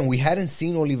 like, again, we hadn't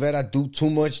seen Oliveira do too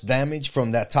much damage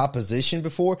from that top position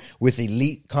before with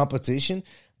elite competition.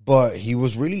 But he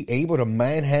was really able to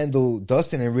manhandle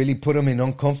Dustin and really put him in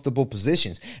uncomfortable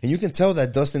positions. And you can tell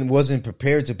that Dustin wasn't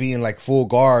prepared to be in like full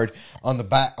guard on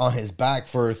his back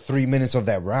for 3 minutes of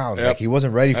that round. Yep. Like he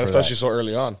wasn't ready for that. Especially so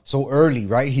early on. So early,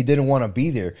 right? He didn't want to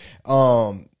be there.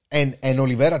 And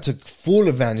Oliveira took full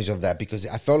advantage of that because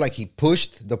I felt like he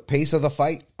pushed the pace of the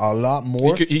fight a lot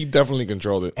more. He definitely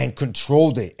controlled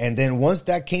it. And then once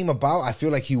that came about, I feel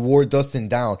like he wore Dustin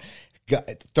down.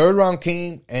 Third round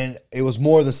came, and it was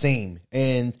more of the same.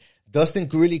 And Dustin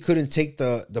really couldn't take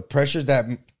the pressure that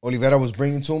Oliveira was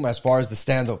bringing to him as far as the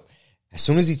stand-up. As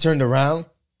soon as he turned around,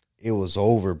 it was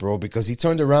over, bro, because he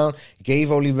turned around,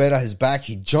 gave Oliveira his back,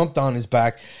 he jumped on his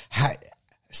back,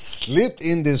 slipped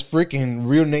in this freaking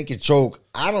rear naked choke.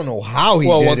 I don't know how he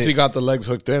did it. Well, once he got the legs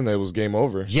hooked in, it was game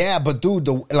over. Yeah, but dude,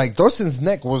 like Dustin's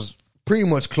neck was pretty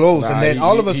much closed, and then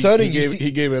all of a sudden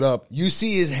he gave it up. You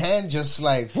see his hand just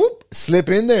like whoop slip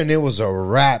in there, and it was a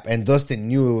wrap. And Dustin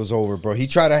knew it was over, bro. He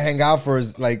tried to hang out for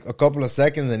like a couple of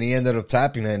seconds, and he ended up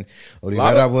tapping, and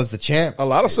Oliveira was the champ. A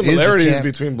lot of similarities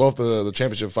between both the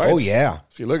championship fights. Oh yeah,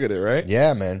 if you look at it, right?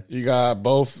 Yeah, man. You got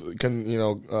both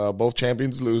both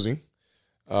champions losing.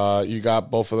 You got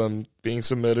both of them being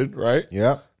submitted, right?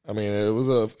 Yeah. I mean, it was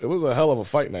a hell of a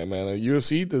fight night, man. The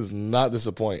UFC does not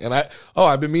disappoint. And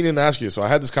I've been meaning to ask you, so I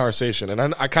had this conversation,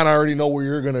 and I kind of already know where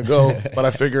you're going to go, but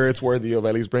I figure it's worthy of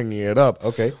at least bringing it up.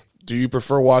 Okay. Do you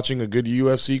prefer watching a good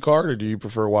UFC card, or do you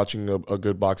prefer watching a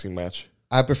good boxing match?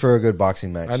 I prefer a good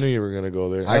boxing match. I knew you were going to go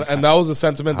there. And that was a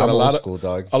sentiment that a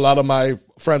lot of my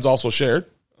friends also shared.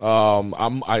 And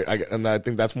I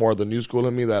think that's more of the new school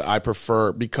in me, that I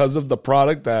prefer, because of the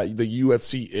product that the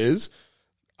UFC is.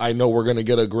 I know we're going to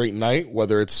get a great night,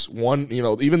 whether it's one,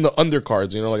 even the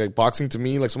undercards, like boxing to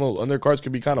me, like some of those undercards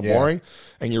could be kind of boring,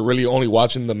 and you're really only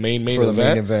watching the main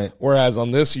event. Whereas on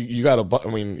this, you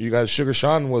got Sugar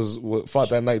Sean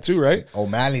fought that night too, right?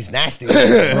 O'Malley's nasty.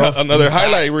 Bro. Another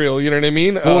highlight reel, you know what I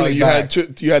mean? You had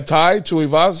Ty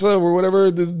Tuivasa or whatever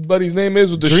this buddy's name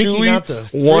is with the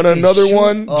shoey, won another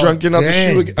one, drinking out the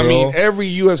shoe. I mean, every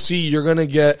UFC, you're going to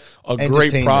get a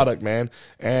great product, man.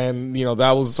 And,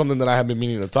 that was something that I have been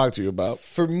meaning to talk to you about.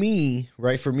 For me,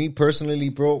 right? For me personally,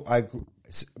 bro,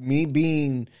 me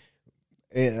being,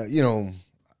 to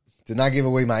not give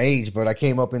away my age, but I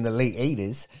came up in the late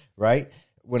 80s, right?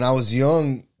 When I was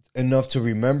young enough to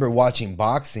remember watching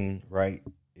boxing, right?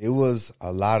 It was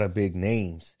a lot of big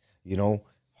names,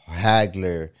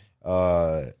 Hagler,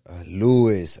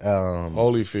 Lewis,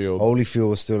 Holyfield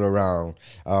was still around.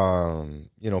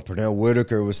 Pernell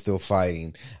Whitaker was still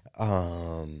fighting.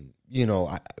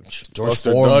 George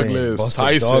Buster Foreman,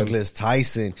 Douglas,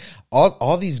 Tyson,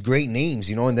 all these great names,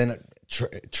 and then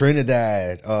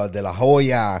Trinidad, De La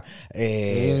Hoya,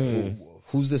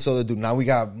 who's this other dude? Now we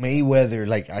got Mayweather.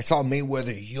 Like, I saw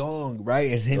Mayweather young,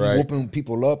 right? As him whooping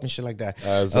people up and shit like that.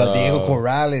 Diego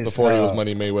Corrales. Before he was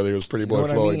Money Mayweather, he was Pretty Boy Floyd.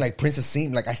 You know what I mean? Like Prince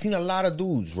Asim. Like, I seen a lot of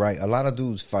dudes, right? A lot of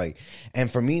dudes fight. And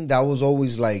for me, that was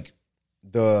always like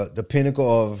the pinnacle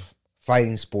of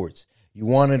fighting sports. You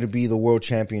wanted to be the world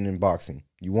champion in boxing.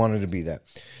 You wanted to be that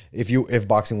if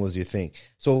boxing was your thing.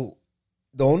 So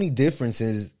the only difference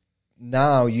is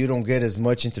now you don't get as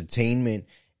much entertainment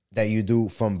that you do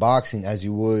from boxing as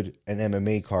you would an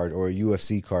MMA card or a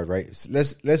UFC card, right? So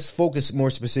let's focus more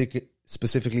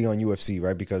specifically on UFC,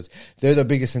 right? Because they're the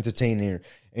biggest entertainer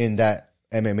in that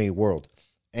MMA world.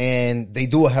 And they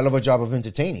do a hell of a job of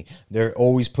entertaining. They're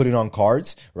always putting on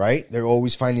cards, right? They're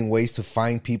always finding ways to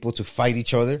find people to fight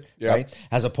each other, right?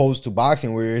 As opposed to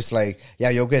boxing, where it's like,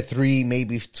 you'll get 3,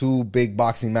 maybe 2 big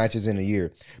boxing matches in a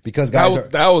year. Because guys,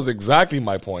 that was exactly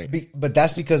my point. But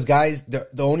that's because guys, the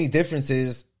only difference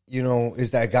is,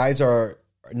 is that guys are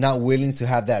not willing to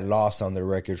have that loss on their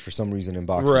record for some reason in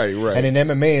boxing. Right. And in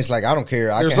MMA, it's like, I don't care.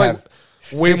 There's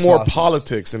way more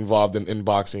politics involved in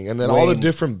boxing, and then all the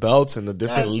different belts and the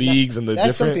different leagues and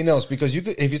that's something else, because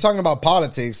if you're talking about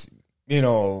politics,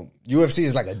 UFC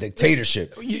is like a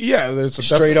dictatorship. Yeah,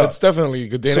 straight up. It's definitely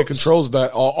Dana controls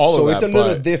that all of that. So it's a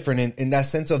little different in that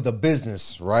sense of the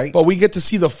business, right? But we get to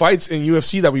see the fights in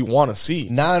UFC that we want to see.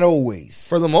 Not always.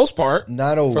 For the most part.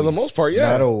 Not always. For the most part,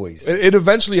 yeah. Not always. It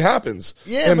eventually happens.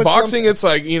 Yeah, in boxing, it's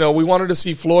like, we wanted to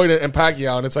see Floyd and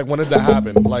Pacquiao, and it's like, when did that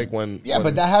happen? Like when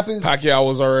but that happens. Pacquiao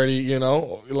was already,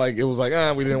 like it was like,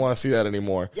 we didn't want to see that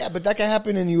anymore. Yeah, but that can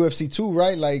happen in UFC too,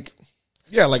 right? Like,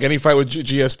 yeah, like any fight with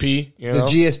GSP, the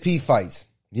GSP fights,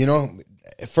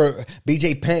 for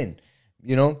BJ Penn,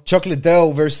 Chuck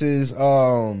Liddell versus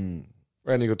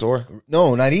Randy Couture.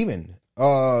 No, not even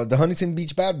the Huntington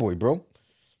Beach Bad Boy, bro.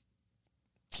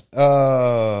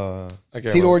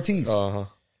 Tito Ortiz.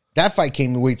 That fight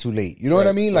came way too late. You know what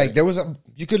I mean? Like,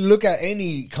 you could look at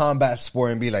any combat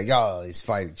sport and be like, this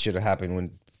fight should have happened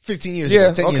when 15 years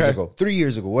ago, 10 years ago, 3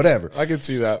 years ago, whatever. I can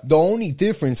see that. The only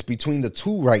difference between the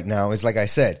two right now is, like I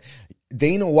said,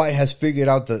 Dana White has figured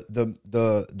out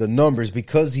the numbers,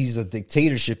 because he's a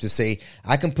dictatorship, to say,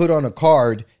 I can put on a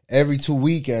card every 2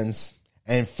 weekends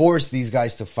and force these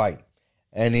guys to fight.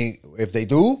 And if they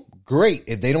do, great.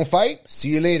 If they don't fight, see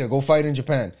you later. Go fight in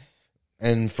Japan.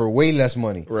 And for way less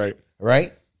money.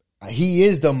 Right. He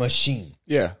is the machine.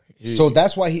 Yeah. So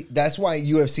that's why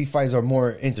UFC fights are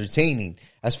more entertaining,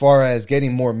 as far as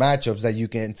getting more matchups that you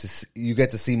get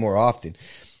to see more often.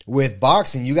 With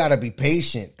boxing, you got to be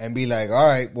patient and be like, all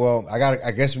right, well,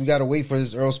 I guess we got to wait for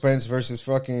this Errol Spence versus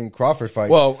fucking Crawford fight.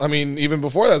 Well, I mean, even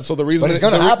before that, so the reason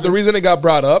it got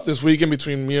brought up this weekend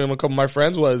between me and a couple of my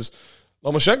friends was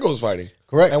Lomachenko was fighting.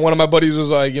 Correct. And one of my buddies was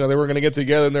like, they were going to get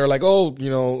together and they were like, oh,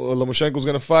 Lomachenko's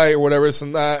going to fight or whatever, this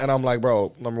and that. And I'm like,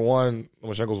 bro, number one,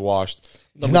 Lomachenko's washed.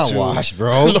 He's not washed, bro.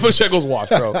 Lomachenko's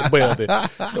washed, bro.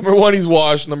 Number one, he's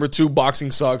washed. Number two, boxing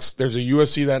sucks. There's a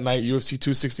UFC that night, UFC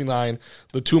 269.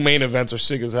 The two main events are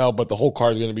sick as hell, but the whole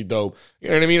card is going to be dope. You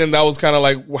know what I mean? And that was kind of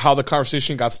like how the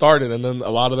conversation got started. And then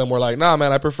a lot of them were like, nah,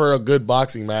 man, I prefer a good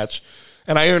boxing match.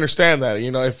 And I understand that,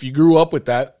 if you grew up with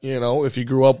that, if you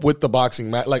grew up with the boxing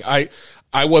match, like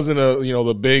I wasn't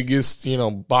the biggest,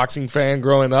 boxing fan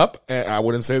growing up. And I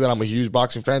wouldn't say that I'm a huge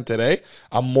boxing fan today.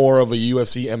 I'm more of a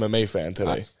UFC MMA fan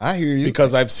today. I hear you.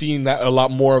 Because I've seen that a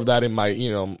lot more of that in my,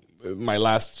 my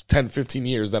last 10, 15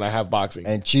 years than I have boxing.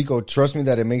 And Chico, trust me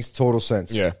that it makes total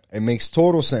sense. Yeah. It makes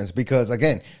total sense because,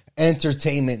 again,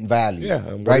 entertainment value.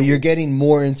 Yeah. Right? You're getting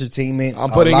more entertainment.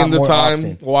 I'm putting in the time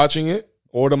often. Watching it.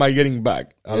 What am I getting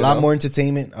back? A lot more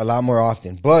entertainment, a lot more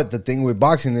often. But the thing with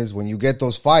boxing is when you get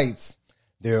those fights,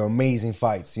 they're amazing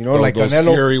fights. Like those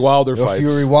Canelo. Fury Wilder fights.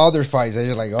 Fury Wilder fights. They're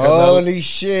just like, holy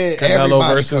shit.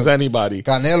 Canelo versus anybody.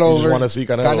 Canelo. You just want to see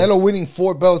Canelo. Canelo winning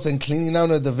 4 belts and cleaning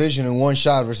out a division in one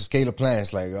shot versus Caleb Plant.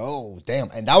 It's like, oh, damn.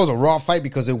 And that was a raw fight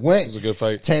because it was a good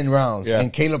fight. 10 rounds. Yeah.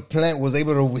 And Caleb Plant was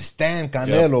able to withstand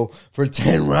Canelo for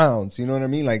 10 rounds. You know what I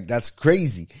mean? Like, that's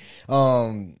crazy.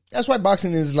 That's why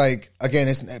boxing is like,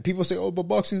 again, people say, oh, but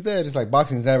boxing's dead. It's like,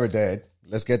 boxing's never dead.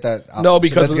 Let's get that out. No,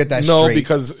 because let's get that straight.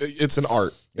 Because it's an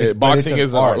art. Boxing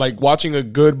is an art. Like watching a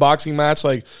good boxing match,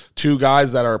 like two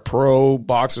guys that are pro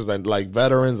boxers and like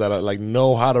veterans that are like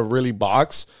know how to really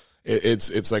box.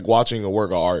 It's like watching a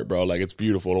work of art, bro. Like it's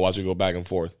beautiful to watch it go back and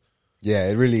forth. Yeah,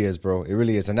 it really is, bro. It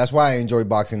really is, and that's why I enjoy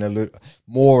boxing a little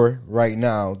more right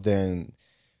now than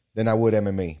I would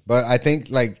MMA. But I think,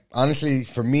 like, honestly,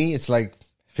 for me, it's like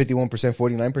 51%,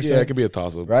 49%. Yeah, it could be a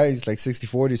toss-up. Right? It's like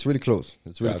 60-40. It's really close.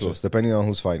 It's really close, depending on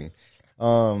who's fighting.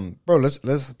 Bro,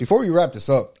 let's before we wrap this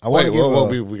up, I want to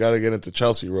give we got to get into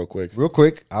Chelsea real quick. Real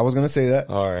quick, I was gonna say that.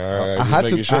 All right. I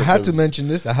had to mention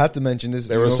this.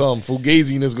 There was some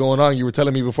fugaziness going on. You were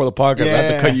telling me before the podcast. I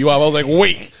had to cut you off. I was like,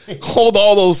 wait, hold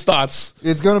all those thoughts.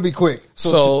 It's gonna be quick.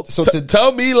 So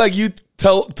tell me like you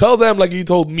tell them like you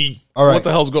told me. All right. What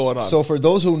the hell's going on? So for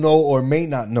those who know or may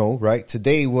not know, right?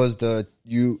 Today was the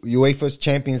UEFA's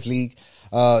Champions League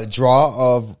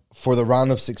draw for the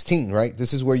round of 16, right?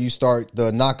 This is where you start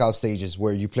the knockout stages,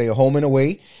 where you play a home and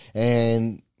away,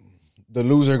 and the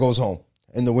loser goes home,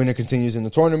 and the winner continues in the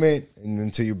tournament, and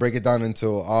until you break it down into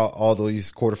all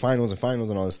these quarterfinals and finals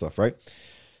and all this stuff, right?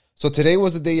 So today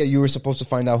was the day that you were supposed to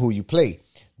find out who you play.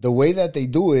 The way that they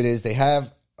do it is they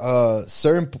have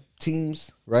certain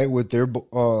teams, right, with their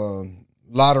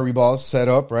lottery balls set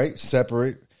up, right,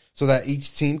 separate, so that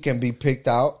each team can be picked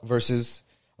out versus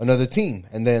another team,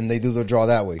 and then they do the draw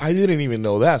that way. I didn't even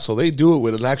know that. So they do it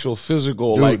with an actual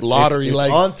physical, like lottery, it's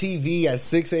like on TV at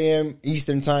 6 a.m.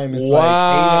 Eastern time. It's wow! Like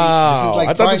 8. This is like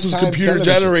I thought this was computer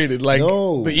generated, like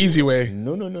the easy way.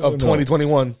 No. Of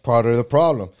 2021. Part of the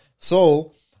problem.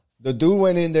 So the dude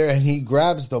went in there and he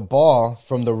grabs the ball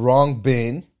from the wrong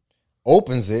bin,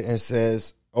 opens it and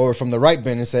says, or from the right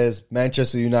bin and says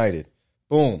Manchester United.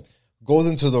 Boom, goes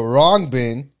into the wrong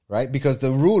bin, right? Because the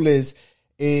rule is,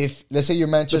 if, let's say you're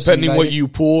Manchester Depending United, what you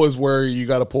pull is where you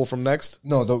got to pull from next?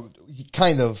 No,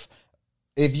 kind of.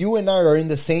 If you and I are in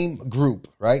the same group,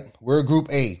 right? We're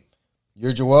group A.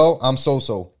 You're Joel, I'm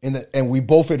So-So. And we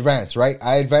both advance, right?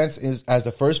 I advance as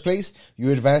the first place.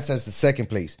 You advance as the second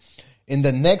place. In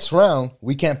the next round,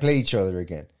 we can't play each other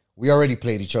again. We already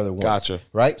played each other once. Gotcha.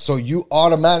 Right? So you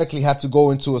automatically have to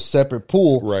go into a separate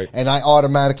pool. Right. And I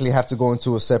automatically have to go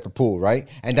into a separate pool, right?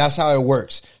 And that's how it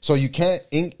works. So you can't,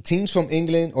 teams from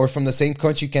England or from the same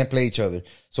country can't play each other.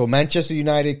 So Manchester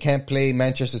United can't play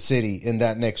Manchester City in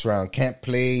that next round, can't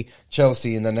play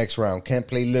Chelsea in the next round, can't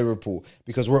play Liverpool,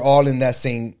 because we're all from that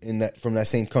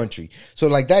same country. So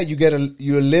like that,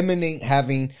 you eliminate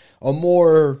having a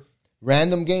more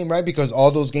random game, right? Because all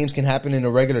those games can happen in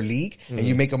a regular league, and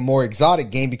you make a more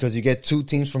exotic game because you get two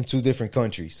teams from two different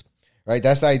countries, right?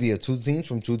 That's the idea. Two teams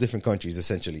from two different countries,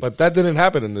 essentially. But that didn't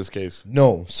happen in this case.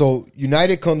 No. So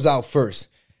United comes out first,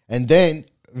 and then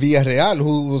Villarreal,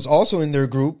 who was also in their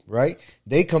group, right?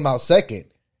 They come out second.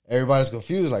 Everybody's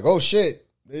confused, like, oh shit,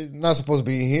 they're not supposed to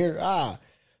be in here.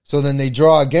 So then they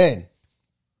draw again.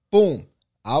 Boom.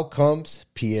 Out comes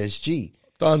PSG.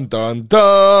 Dun, dun,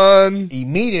 dun.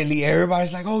 Immediately,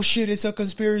 everybody's like, oh shit, it's a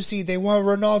conspiracy. They want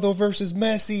Ronaldo versus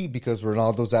Messi because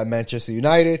Ronaldo's at Manchester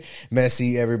United.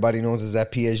 Messi, everybody knows, is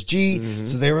at PSG. Mm-hmm.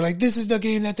 So they were like, this is the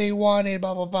game that they wanted,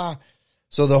 blah, blah, blah.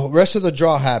 So the rest of the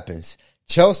draw happens.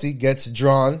 Chelsea gets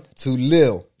drawn to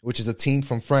Lille, which is a team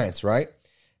from France, right?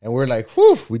 And we're like,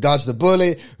 whew, we dodged the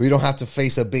bullet. We don't have to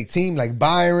face a big team like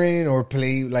Bayern or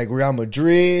play like Real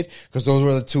Madrid, because those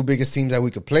were the two biggest teams that we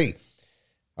could play.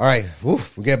 All right, whew,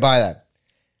 we get by that.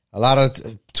 A lot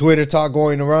of Twitter talk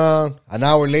going around. An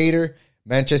hour later,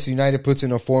 Manchester United puts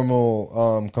in a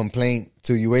formal complaint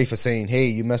to UEFA saying, hey,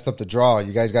 you messed up the draw.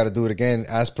 You guys got to do it again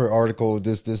as per article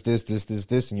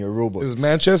this in your rule book. Is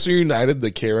Manchester United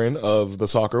the Karen of the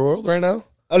soccer world right now?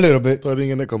 A little bit. Putting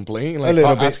in a complaint, a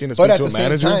little bit. asking to but speak at to the a same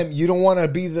manager. time, you don't want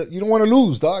to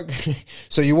lose, dog.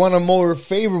 So you want a more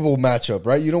favorable matchup,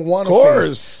 right? You don't want to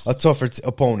face a tougher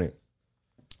opponent.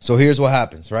 So here's what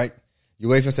happens, right?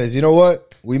 UEFA says, you know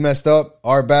what? We messed up.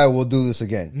 Our bad. We'll do this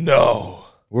again. No.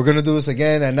 We're going to do this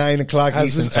again at 9 o'clock Has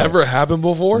Eastern this time. ever happened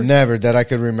before? Never that I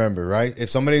could remember, right? If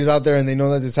somebody's out there and they know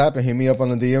that this happened, hit me up on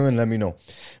the DM and let me know.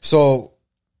 So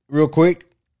real quick,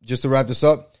 just to wrap this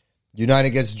up, United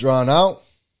gets drawn out.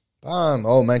 Bam.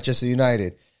 Oh, Manchester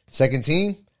United. Second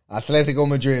team, Atletico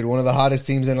Madrid, one of the hottest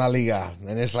teams in La Liga.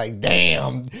 And it's like,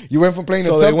 damn, you went from playing a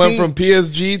tough team. So they went from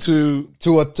PSG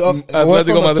to a tough, went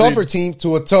from a tougher team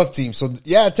to a tough team. So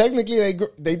yeah, technically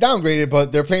they downgraded,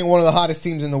 but they're playing one of the hottest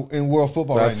teams in world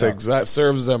football right now. That's exact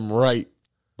serves them right.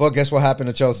 But guess what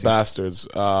happened to Chelsea? Bastards.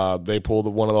 They pulled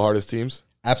one of the hardest teams.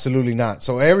 Absolutely not.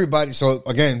 So everybody,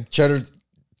 again, Cheddar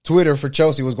Twitter for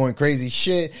Chelsea was going crazy.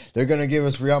 Shit, they're going to give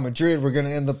us Real Madrid. We're going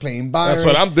to end up playing Bayern. That's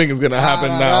what I'm thinking is going to happen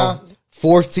now.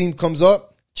 Fourth team comes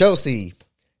up, Chelsea.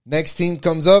 Next team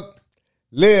comes up,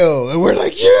 Lille. And we're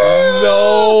like, yeah!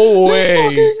 No way. Let's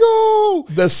fucking go!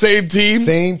 The same team?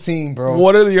 Same team, bro.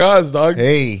 What are the odds, dog?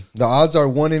 Hey, the odds are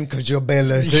 1 in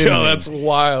Cajabelas. Yo, that's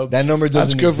wild. That number doesn't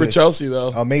That's good exist. for Chelsea, though.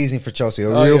 Amazing for Chelsea.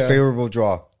 A favorable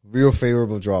draw. Real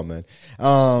favorable draw, man.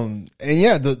 And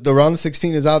yeah, the round of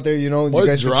 16 is out there. You know, What you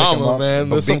guys drama, can check them out. man.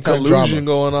 There's some big-time collusion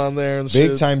going on there. And Big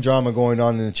shit. time drama going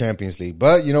on in the Champions League.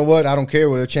 But you know what? I don't care.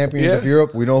 We're the champions of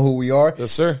Europe. We know who we are.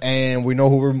 Yes, sir. And we know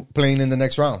who we're playing in the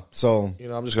next round. So, You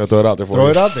know, I'm just going to throw it out there for you. throw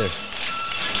it out there.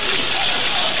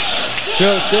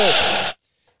 Chill.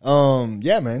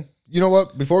 Yeah, man. You know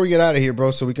what? Before we get out of here,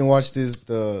 bro, so we can watch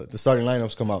the starting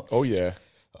lineups come out. Oh, yeah.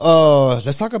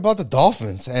 Let's talk about the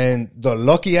Dolphins and the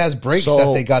lucky ass breaks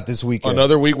that they got this weekend.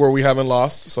 Another week where we haven't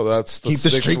lost, so that's the Keep the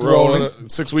sixth streak row rolling.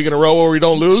 6 week in a row where we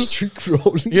don't lose. Streak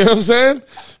rolling. You know what I'm saying?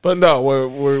 But no,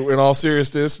 we're in all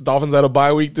seriousness. Dolphins had a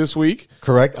bye week this week.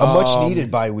 Correct. A much needed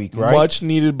bye week, right? Much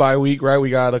needed bye week, right? We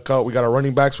got our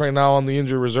running backs right now on the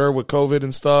injury reserve with COVID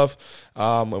and stuff.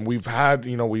 And we've had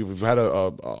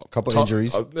a couple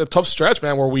injuries, a tough stretch,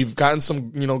 man, where we've gotten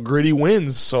some gritty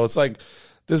wins. So it's like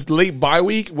this late bye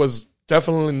week was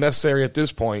definitely necessary at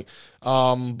this point.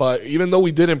 But even though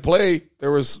we didn't play,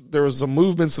 there was some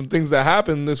movement, some things that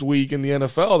happened this week in the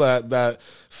NFL that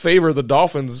favor the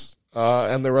Dolphins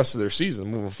and the rest of their season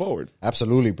moving forward.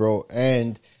 Absolutely, bro.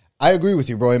 And I agree with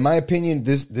you, bro. In my opinion,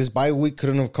 this bye week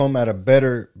couldn't have come at a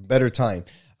better time.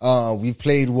 We've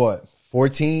played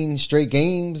 14 straight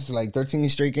games, like 13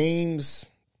 straight games.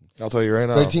 I'll tell you right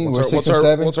now. 13. We're 6 and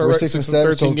 7. We're 6 and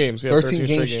 7. 13 games. Yeah, 13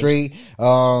 games straight.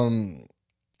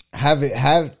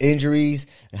 Have injuries.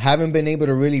 Haven't been able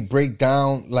to really break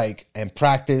down and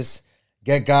practice.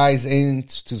 Get guys in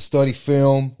to study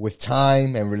film with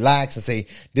time and relax and say,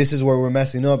 this is where we're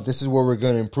messing up. This is where we're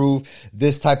going to improve.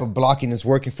 This type of blocking is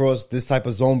working for us. This type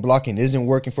of zone blocking isn't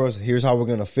working for us. Here's how we're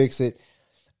going to fix it.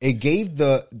 It gave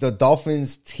the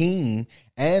Dolphins team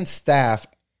and staff,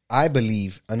 I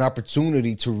believe, an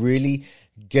opportunity to really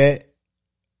get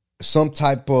some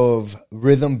type of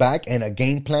rhythm back and a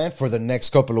game plan for the next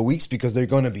couple of weeks, because they're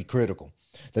going to be critical.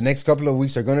 The next couple of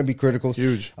weeks are going to be critical.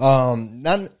 Huge.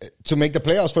 Not to make the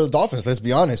playoffs for the Dolphins, let's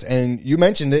be honest. And you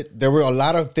mentioned it. There were a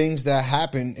lot of things that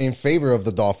happened in favor of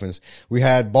the Dolphins. We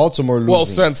had Baltimore losing. Well,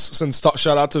 since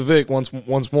shout out to Vic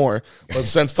once more. But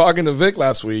since talking to Vic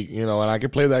last week, and I can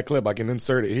play that clip, I can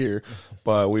insert it here.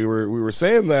 But we were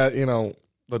saying that,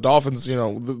 the Dolphins,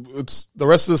 it's the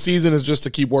rest of the season is just to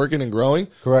keep working and growing.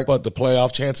 Correct. But the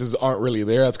playoff chances aren't really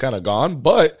there. That's kind of gone.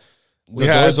 But the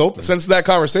door's open. Since that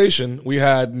conversation, we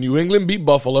had New England beat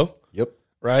Buffalo. Yep.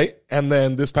 Right? And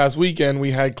then this past weekend,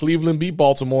 we had Cleveland beat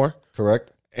Baltimore.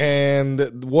 Correct.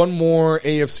 And one more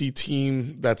AFC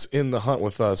team that's in the hunt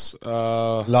with us.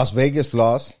 Las Vegas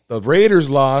lost. The Raiders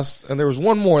lost. And there was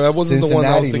one more. That wasn't the one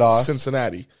I was thinking. Lost.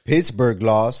 Cincinnati. Pittsburgh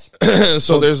lost.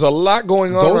 So there's a lot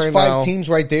going on those right five now. teams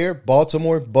right there,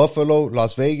 Baltimore, Buffalo,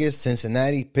 Las Vegas,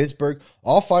 Cincinnati, Pittsburgh,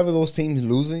 all five of those teams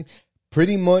losing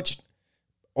pretty much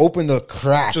opened the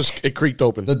crack. It creaked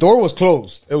open. The door was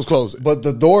closed. It was closed. But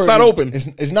the door It's not open.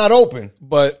 It's not open.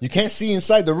 But you can't see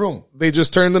inside the room. They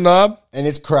just turned the knob. And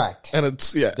it's cracked. And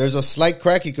it's, yeah. There's a slight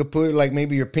crack. You could put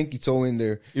maybe your pinky toe in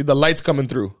there. The light's coming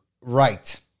through.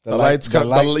 Right. The lights come.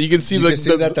 You can see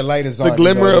that the light is on. The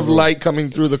glimmer of light coming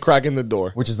through the crack in the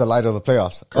door, which is the light of the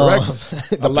playoffs.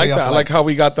 Correct. I like that. I like how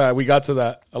we got that. We got to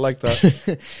that. I like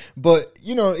that. But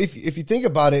if you think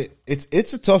about it,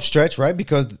 it's a tough stretch, right?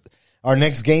 Because our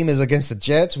next game is against the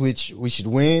Jets, which we should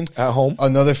win at home.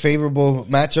 Another favorable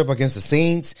matchup against the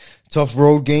Saints. Tough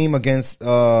road game against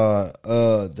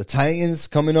the Titans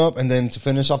coming up, and then to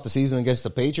finish off the season against the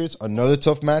Patriots, another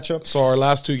tough matchup. So our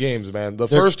last 2 games, man. The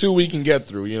first 2 we can get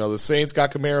through. The Saints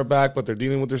got Kamara back, but they're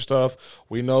dealing with their stuff.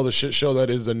 We know the shit show that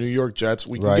is the New York Jets.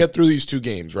 We can get through these 2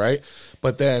 games, right?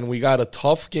 But then we got a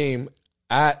tough game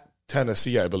at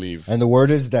Tennessee, I believe. And the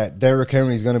word is that Derrick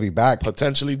Henry is going to be back.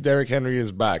 Potentially Derrick Henry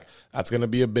is back. That's going to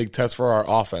be a big test for our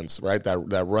offense, right? That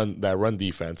run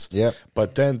defense. Yep.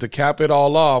 But then to cap it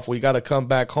all off, we got to come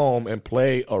back home and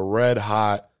play a red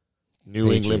hot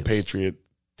New England Patriot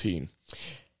team.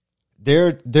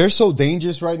 They're so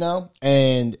dangerous right now,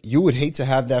 and you would hate to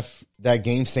have that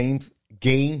game saved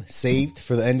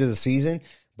for the end of the season,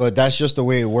 but that's just the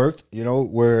way it worked,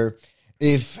 where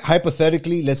if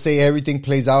hypothetically, let's say everything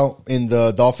plays out in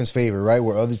the Dolphins' favor, right,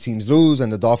 where other teams lose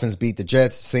and the Dolphins beat the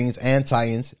Jets, Saints, and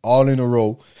Titans all in a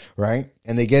row, right,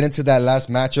 and they get into that last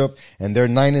matchup and they're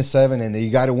 9-7, and you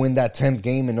got to win that 10th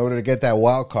game in order to get that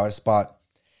wild card spot.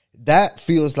 That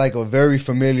feels like a very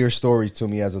familiar story to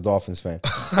me as a Dolphins fan.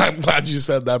 I'm glad you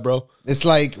said that, bro. It's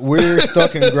like we're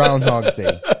stuck in Groundhog's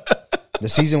Day. The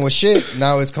season was shit.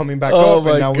 Now it's coming back up,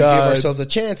 and now we give ourselves a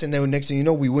chance. And then next thing you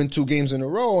know, we win 2 games in a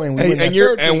row, and we win that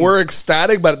third game. And we're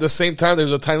ecstatic, but at the same time,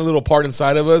 there's a tiny little part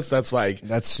inside of us that's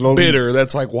slowly bitter.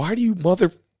 That's like, why do you got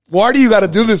to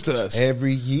do this to us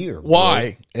every year?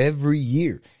 Why every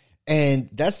year? And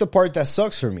that's the part that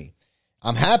sucks for me.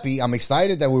 I'm happy. I'm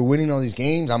excited that we're winning all these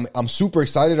games. I'm super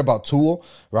excited about Tua,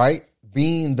 right?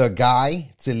 Being the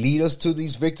guy to lead us to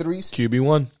these victories.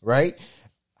 QB1, right?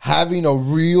 Having a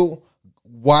real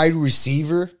wide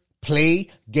receiver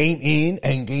play game in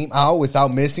and game out without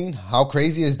missing. How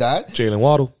crazy is that? Jalen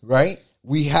Waddle. Right?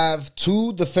 We have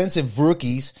 2 defensive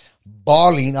rookies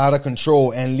balling out of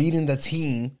control and leading the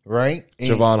team, right?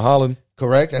 Javon Holland.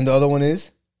 Correct. And the other one is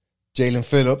Jalen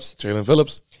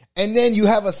Phillips. And then you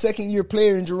have a second-year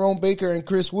player in Jerome Baker and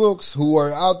Chris Wilkes who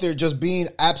are out there just being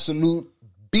absolute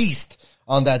beast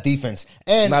on that defense.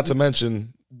 And not to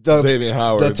mention Xavier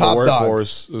Howard, the top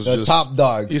workhorse, dog. Top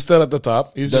dog. He's still at the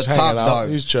top. He's just hanging out. Dog.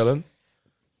 He's chilling.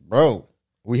 Bro,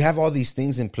 we have all these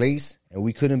things in place, and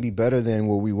we couldn't be better than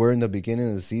what we were in the beginning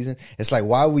of the season. It's like,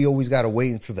 why we always got to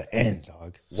wait until the end,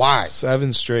 dog? Why?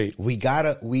 7 straight. We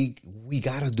gotta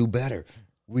do better.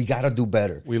 We gotta do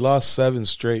better. We lost 7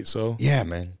 straight, so. Yeah,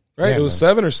 man. Right? Yeah, it was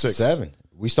 7 or 6? 7.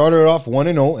 We started off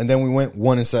 1-0, and then we went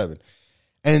 1-7.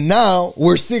 And now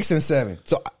we're 6-7.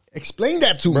 So explain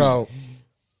that to me.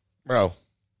 Bro.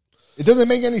 It doesn't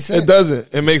make any sense. It doesn't.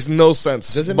 It makes no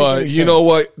sense. But you know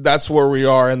what? That's where we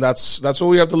are, and that's what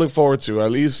we have to look forward to.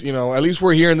 At least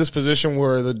we're here in this position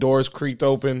where the doors creaked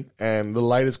open and the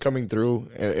light is coming through.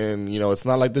 And it's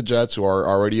not like the Jets, who are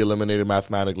already eliminated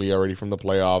mathematically already from the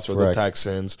playoffs, or the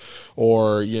Texans,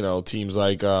 or teams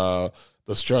like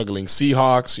the struggling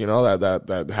Seahawks,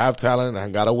 that have talent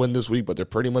and got to win this week, but they're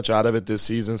pretty much out of it this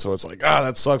season. So it's like,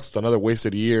 that sucks. It's another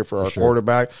wasted year for our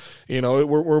quarterback.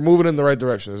 We're moving in the right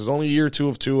direction. This is only year 2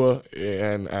 of Tua,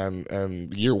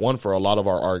 and year 1 for a lot of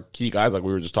our key guys. Like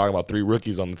we were just talking about, 3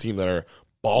 rookies on the team that are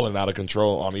balling out of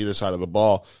control on either side of the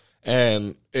ball,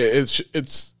 and it's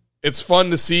fun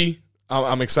to see.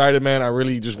 I'm excited, man. I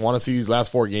really just want to see these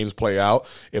last 4 games play out.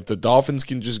 If the Dolphins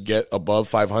can just get above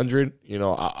 500,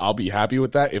 I'll be happy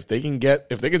with that. If they can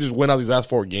just win out these last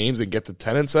 4 games and get to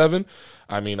 10-7,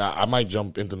 I mean, I might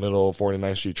jump into middle of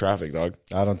 49th Street traffic, dog.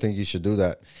 I don't think you should do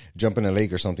that. Jump in a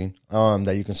lake or something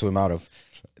that you can swim out of.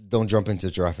 Don't jump into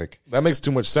traffic. That makes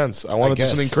too much sense. I want to do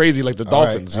something crazy like the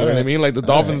Dolphins. You know what I mean? Like the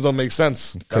Dolphins don't make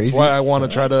sense. Crazy. That's why I want to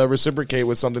try to reciprocate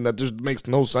with something that just makes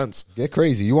no sense. Get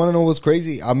crazy. You want to know what's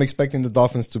crazy? I'm expecting the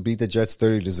Dolphins to beat the Jets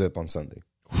 30-0 on Sunday.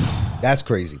 That's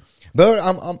crazy. But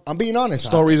I'm being honest.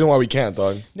 There's no reason why we can't,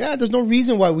 dog. Yeah, there's no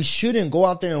reason why we shouldn't go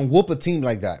out there and whoop a team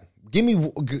like that. Give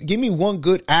me one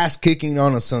good ass kicking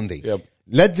on a Sunday. Yep.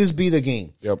 Let this be the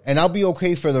game. Yep. And I'll be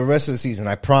okay for the rest of the season.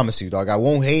 I promise you, dog. I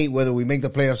won't hate whether we make the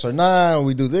playoffs or not, or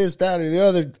we do this, that, or the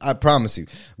other. I promise you.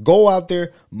 Go out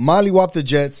there, mollywop the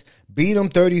Jets, beat them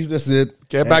 30-0.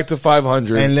 Get back to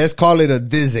 500. And let's call it a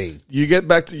dizzy. You get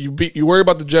back to, you worry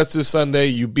about the Jets this Sunday.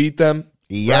 You beat them.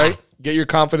 Yeah. Right? Get your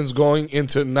confidence going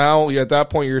into now. At that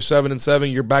point, you're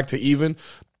 7-7. You're back to even.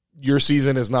 Your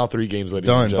season is now 3 games, ladies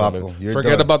and gentlemen.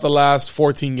 Forget about the last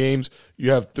 14 games. You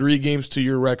have 3 games to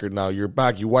your record now. You're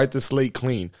back. You wipe the slate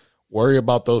clean. worry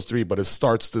about those 3. But it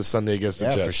starts this Sunday against the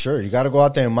Jets. Yeah, for sure. You got to go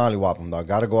out there and mollywop them, dog.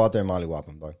 Got to go out there and mollywop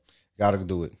them, dog. Got to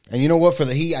do it. And you know what? For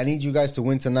the Heat, I need you guys to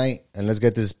win tonight, and let's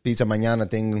get this Pizza Mañana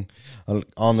thing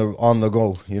on the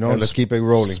go. You know, let's keep it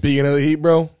rolling. Speaking of the Heat,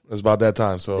 bro, it's about that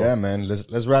time. So yeah, man,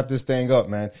 let's wrap this thing up,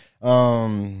 man.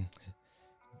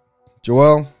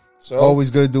 Joel, always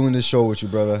good doing this show with you,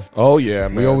 brother. Oh yeah,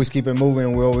 man. We always keep it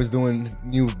moving. We're always doing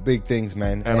new big things,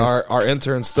 man. And our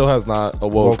intern still has not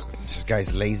awoke. This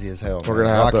guy's lazy as hell. We're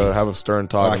gonna have to have a stern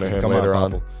talking to him later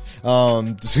on.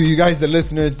 So you guys, the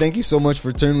listener, thank you so much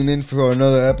for tuning in for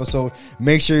another episode.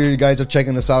 Make sure you guys are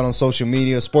checking us out on social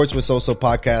media, Sports with Soso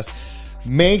Podcast.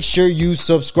 Make sure you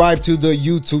subscribe to the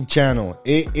YouTube channel.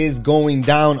 It is going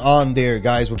down on there,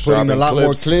 guys. We're putting a lot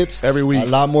more clips every week. A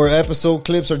lot more episode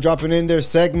clips are dropping in there,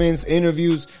 segments,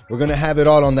 interviews. We're going to have it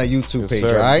all on that YouTube page,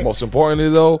 all right? Most importantly,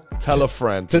 though, tell a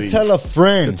friend. To tell a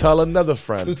friend. To tell another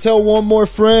friend. To tell one more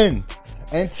friend.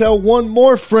 And tell one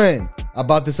more friend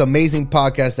about this amazing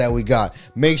podcast that we got.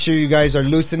 Make sure you guys are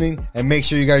listening and make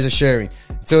sure you guys are sharing.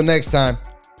 Until next time.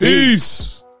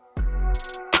 Peace.